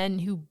between men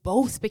who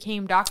both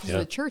became doctors of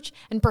the church.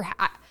 And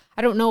perhaps,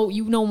 I don't know,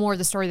 you know more of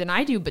the story than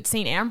I do, but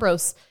St.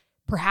 Ambrose,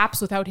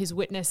 perhaps without his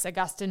witness,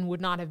 Augustine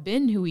would not have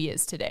been who he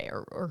is today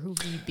or who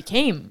he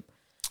became.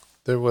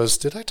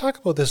 Did I talk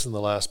about this in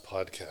the last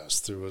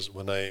podcast? There was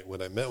when I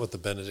met with the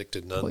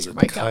Benedictine nuns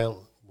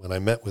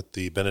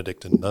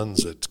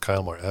at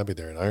Kylemore Abbey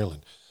there in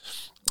Ireland,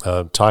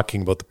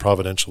 talking about the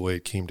providential way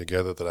it came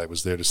together that I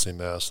was there to say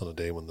Mass on a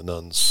day when the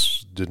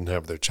nuns didn't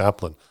have their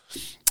chaplain.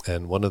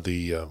 And one of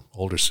the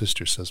older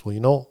sisters says,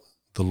 well,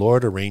 the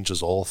Lord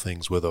arranges all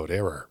things without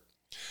error.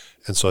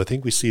 And so I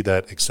think we see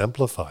that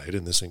exemplified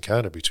in this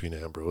encounter between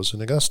Ambrose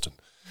and Augustine.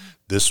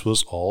 This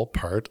was all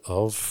part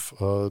of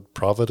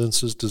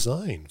Providence's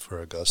design for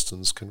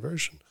Augustine's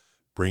conversion,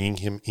 bringing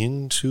him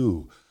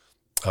into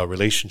a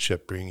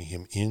relationship, bringing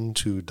him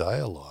into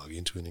dialogue,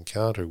 into an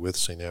encounter with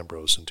St.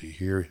 Ambrose, and to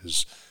hear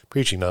his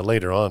preaching. Now,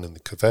 later on in the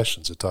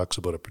Confessions, it talks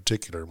about a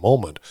particular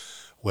moment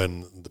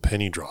when the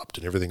penny dropped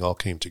and everything all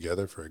came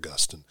together for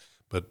Augustine.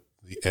 But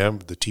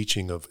the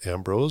teaching of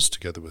Ambrose,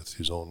 together with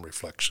his own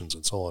reflections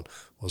and so on,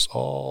 was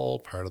all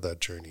part of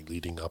that journey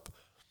leading up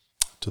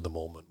to the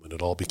moment when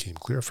it all became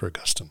clear for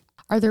Augustine.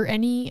 Are there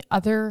any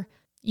other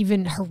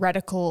even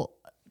heretical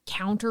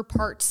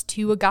counterparts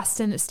to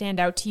Augustine that stand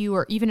out to you,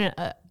 or even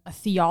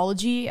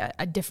theology,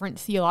 a different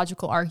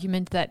theological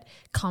argument that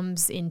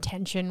comes in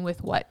tension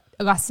with what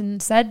Augustine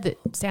said that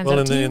stands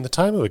out to you? In the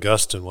time of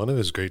Augustine, one of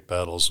his great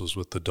battles was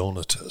with the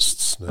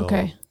Donatists. Now,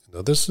 Okay.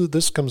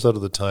 This comes out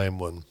of the time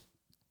when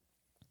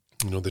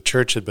the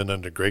church had been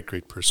under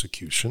great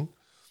persecution,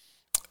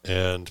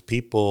 and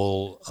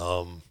people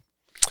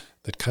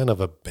that kind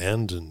of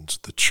abandoned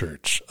the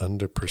church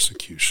under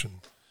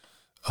persecution,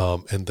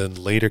 and then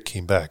later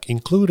came back,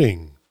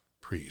 including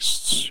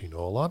priests. A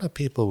lot of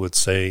people would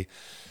say,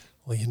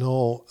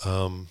 well,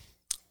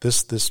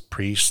 this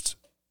priest,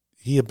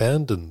 he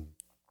abandoned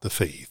the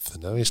faith,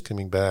 and now he's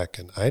coming back,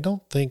 and I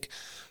don't think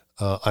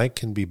I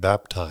can be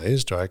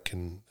baptized or I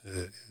can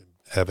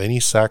have any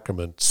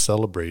sacrament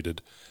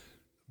celebrated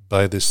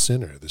by this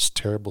sinner, this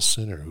terrible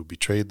sinner who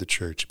betrayed the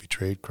church,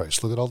 betrayed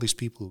Christ. Look at all these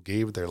people who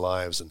gave their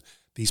lives, and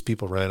these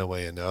people ran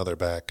away, and now they're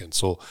back. And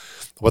so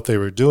what they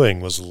were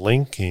doing was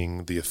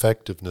linking the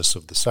effectiveness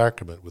of the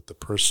sacrament with the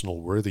personal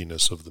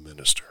worthiness of the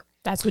minister.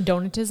 That's what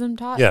Donatism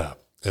taught? Yeah.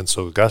 And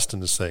so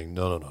Augustine is saying,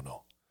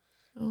 no.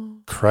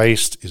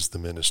 Christ is the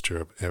minister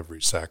of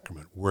every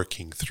sacrament,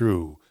 working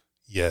through,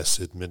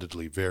 yes,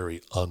 admittedly very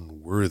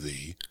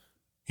unworthy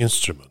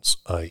instruments,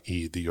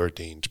 i.e. the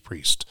ordained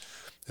priest.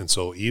 And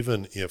so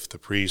even if the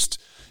priest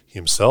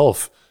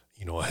himself,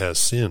 has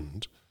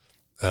sinned,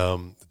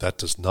 that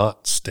does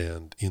not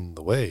stand in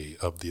the way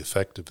of the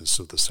effectiveness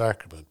of the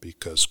sacrament,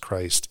 because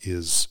Christ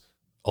is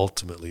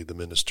ultimately the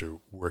minister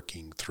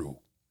working through.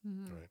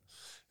 Mm-hmm. Right?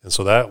 And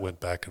so that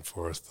went back and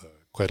forth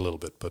quite a little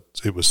bit,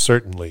 but it was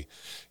certainly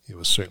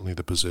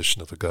the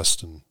position of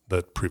Augustine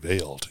that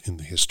prevailed in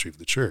the history of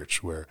the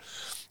church, where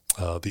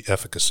the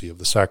efficacy of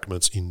the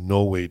sacraments in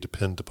no way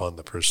depend upon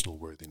the personal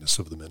worthiness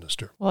of the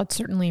minister. Well, it's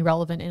certainly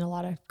relevant in a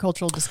lot of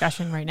cultural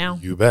discussion right now.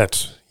 You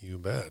bet.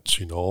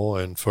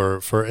 And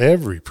for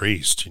every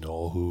priest,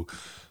 who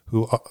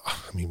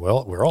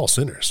we're all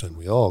sinners, and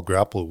we all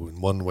grapple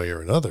in one way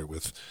or another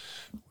with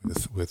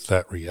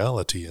that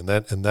reality, and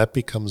that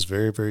becomes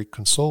very, very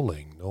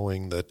consoling,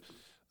 knowing that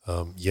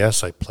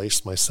yes, I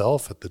place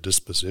myself at the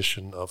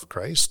disposition of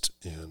Christ,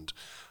 and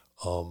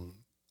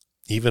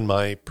even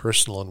my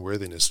personal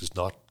unworthiness is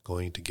not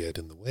going to get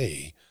in the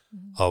way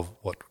of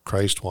what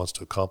Christ wants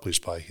to accomplish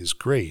by his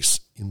grace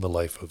in the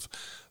life of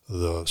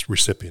the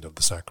recipient of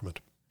the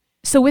sacrament.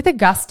 So with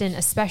Augustine,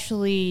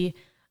 especially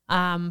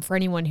for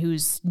anyone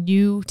who's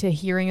new to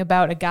hearing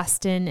about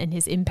Augustine and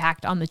his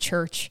impact on the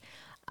church,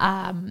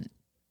 how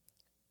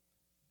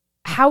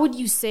would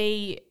you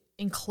say,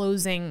 in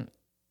closing,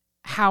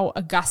 how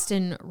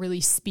Augustine really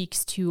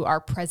speaks to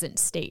our present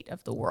state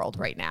of the world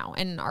right now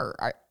and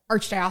our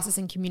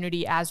archdiocesan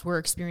community as we're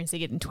experiencing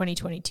it in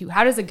 2022?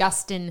 How does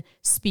Augustine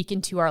speak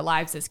into our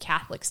lives as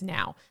Catholics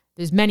now?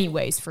 There's many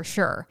ways for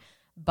sure,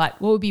 but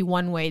what would be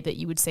one way that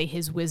you would say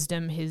his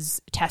wisdom,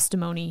 his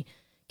testimony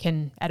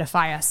can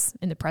edify us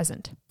in the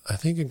present? I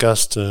think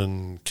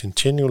Augustine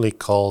continually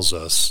calls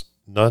us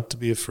not to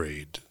be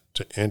afraid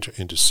to enter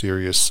into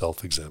serious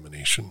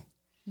self-examination.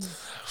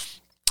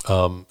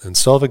 And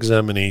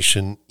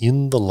self-examination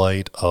in the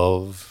light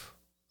of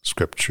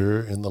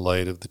Scripture, in the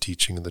light of the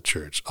teaching of the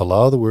church.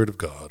 Allow the Word of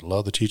God,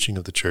 allow the teaching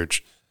of the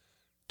church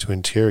to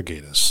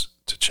interrogate us,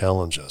 to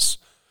challenge us,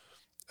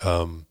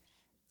 and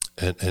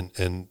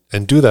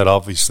do that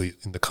obviously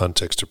in the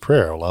context of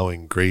prayer,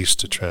 allowing grace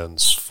to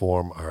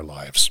transform our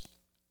lives.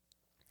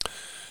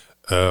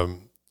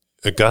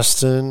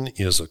 Augustine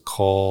is a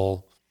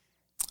call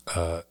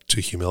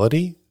to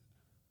humility,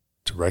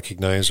 to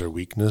recognize our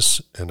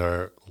weakness and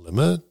our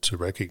limit, to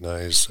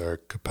recognize our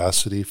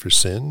capacity for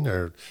sin,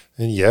 our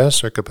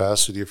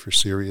capacity for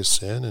serious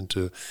sin, and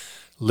to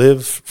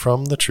live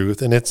from the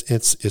truth. And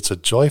it's a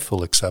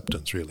joyful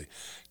acceptance, really,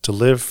 to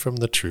live from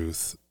the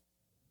truth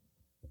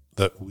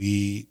that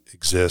we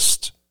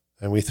exist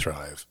and we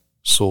thrive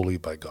solely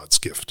by God's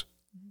gift,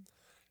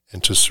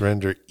 and to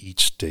surrender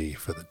each day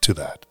to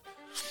that.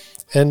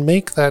 And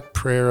make that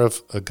prayer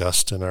of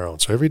Augustine our own.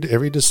 So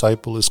every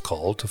disciple is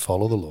called to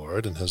follow the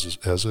Lord and has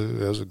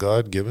a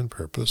God-given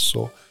purpose.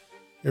 So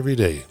every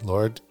day,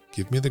 Lord,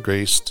 give me the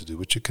grace to do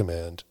what you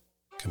command.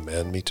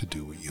 Command me to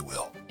do what you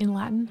will. In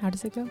Latin, how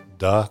does it go?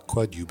 Da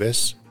quod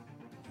ubes,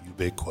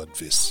 ube quod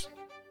vis.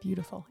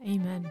 Beautiful.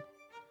 Amen.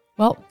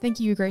 Well,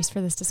 thank you, Your Grace,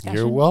 for this discussion.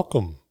 You're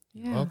welcome.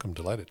 Yeah. You're welcome.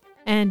 Delighted.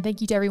 And thank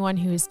you to everyone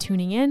who is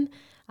tuning in.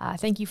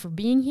 Thank you for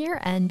being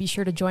here, and be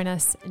sure to join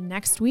us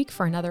next week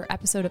for another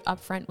episode of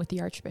Upfront with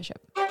the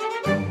Archbishop.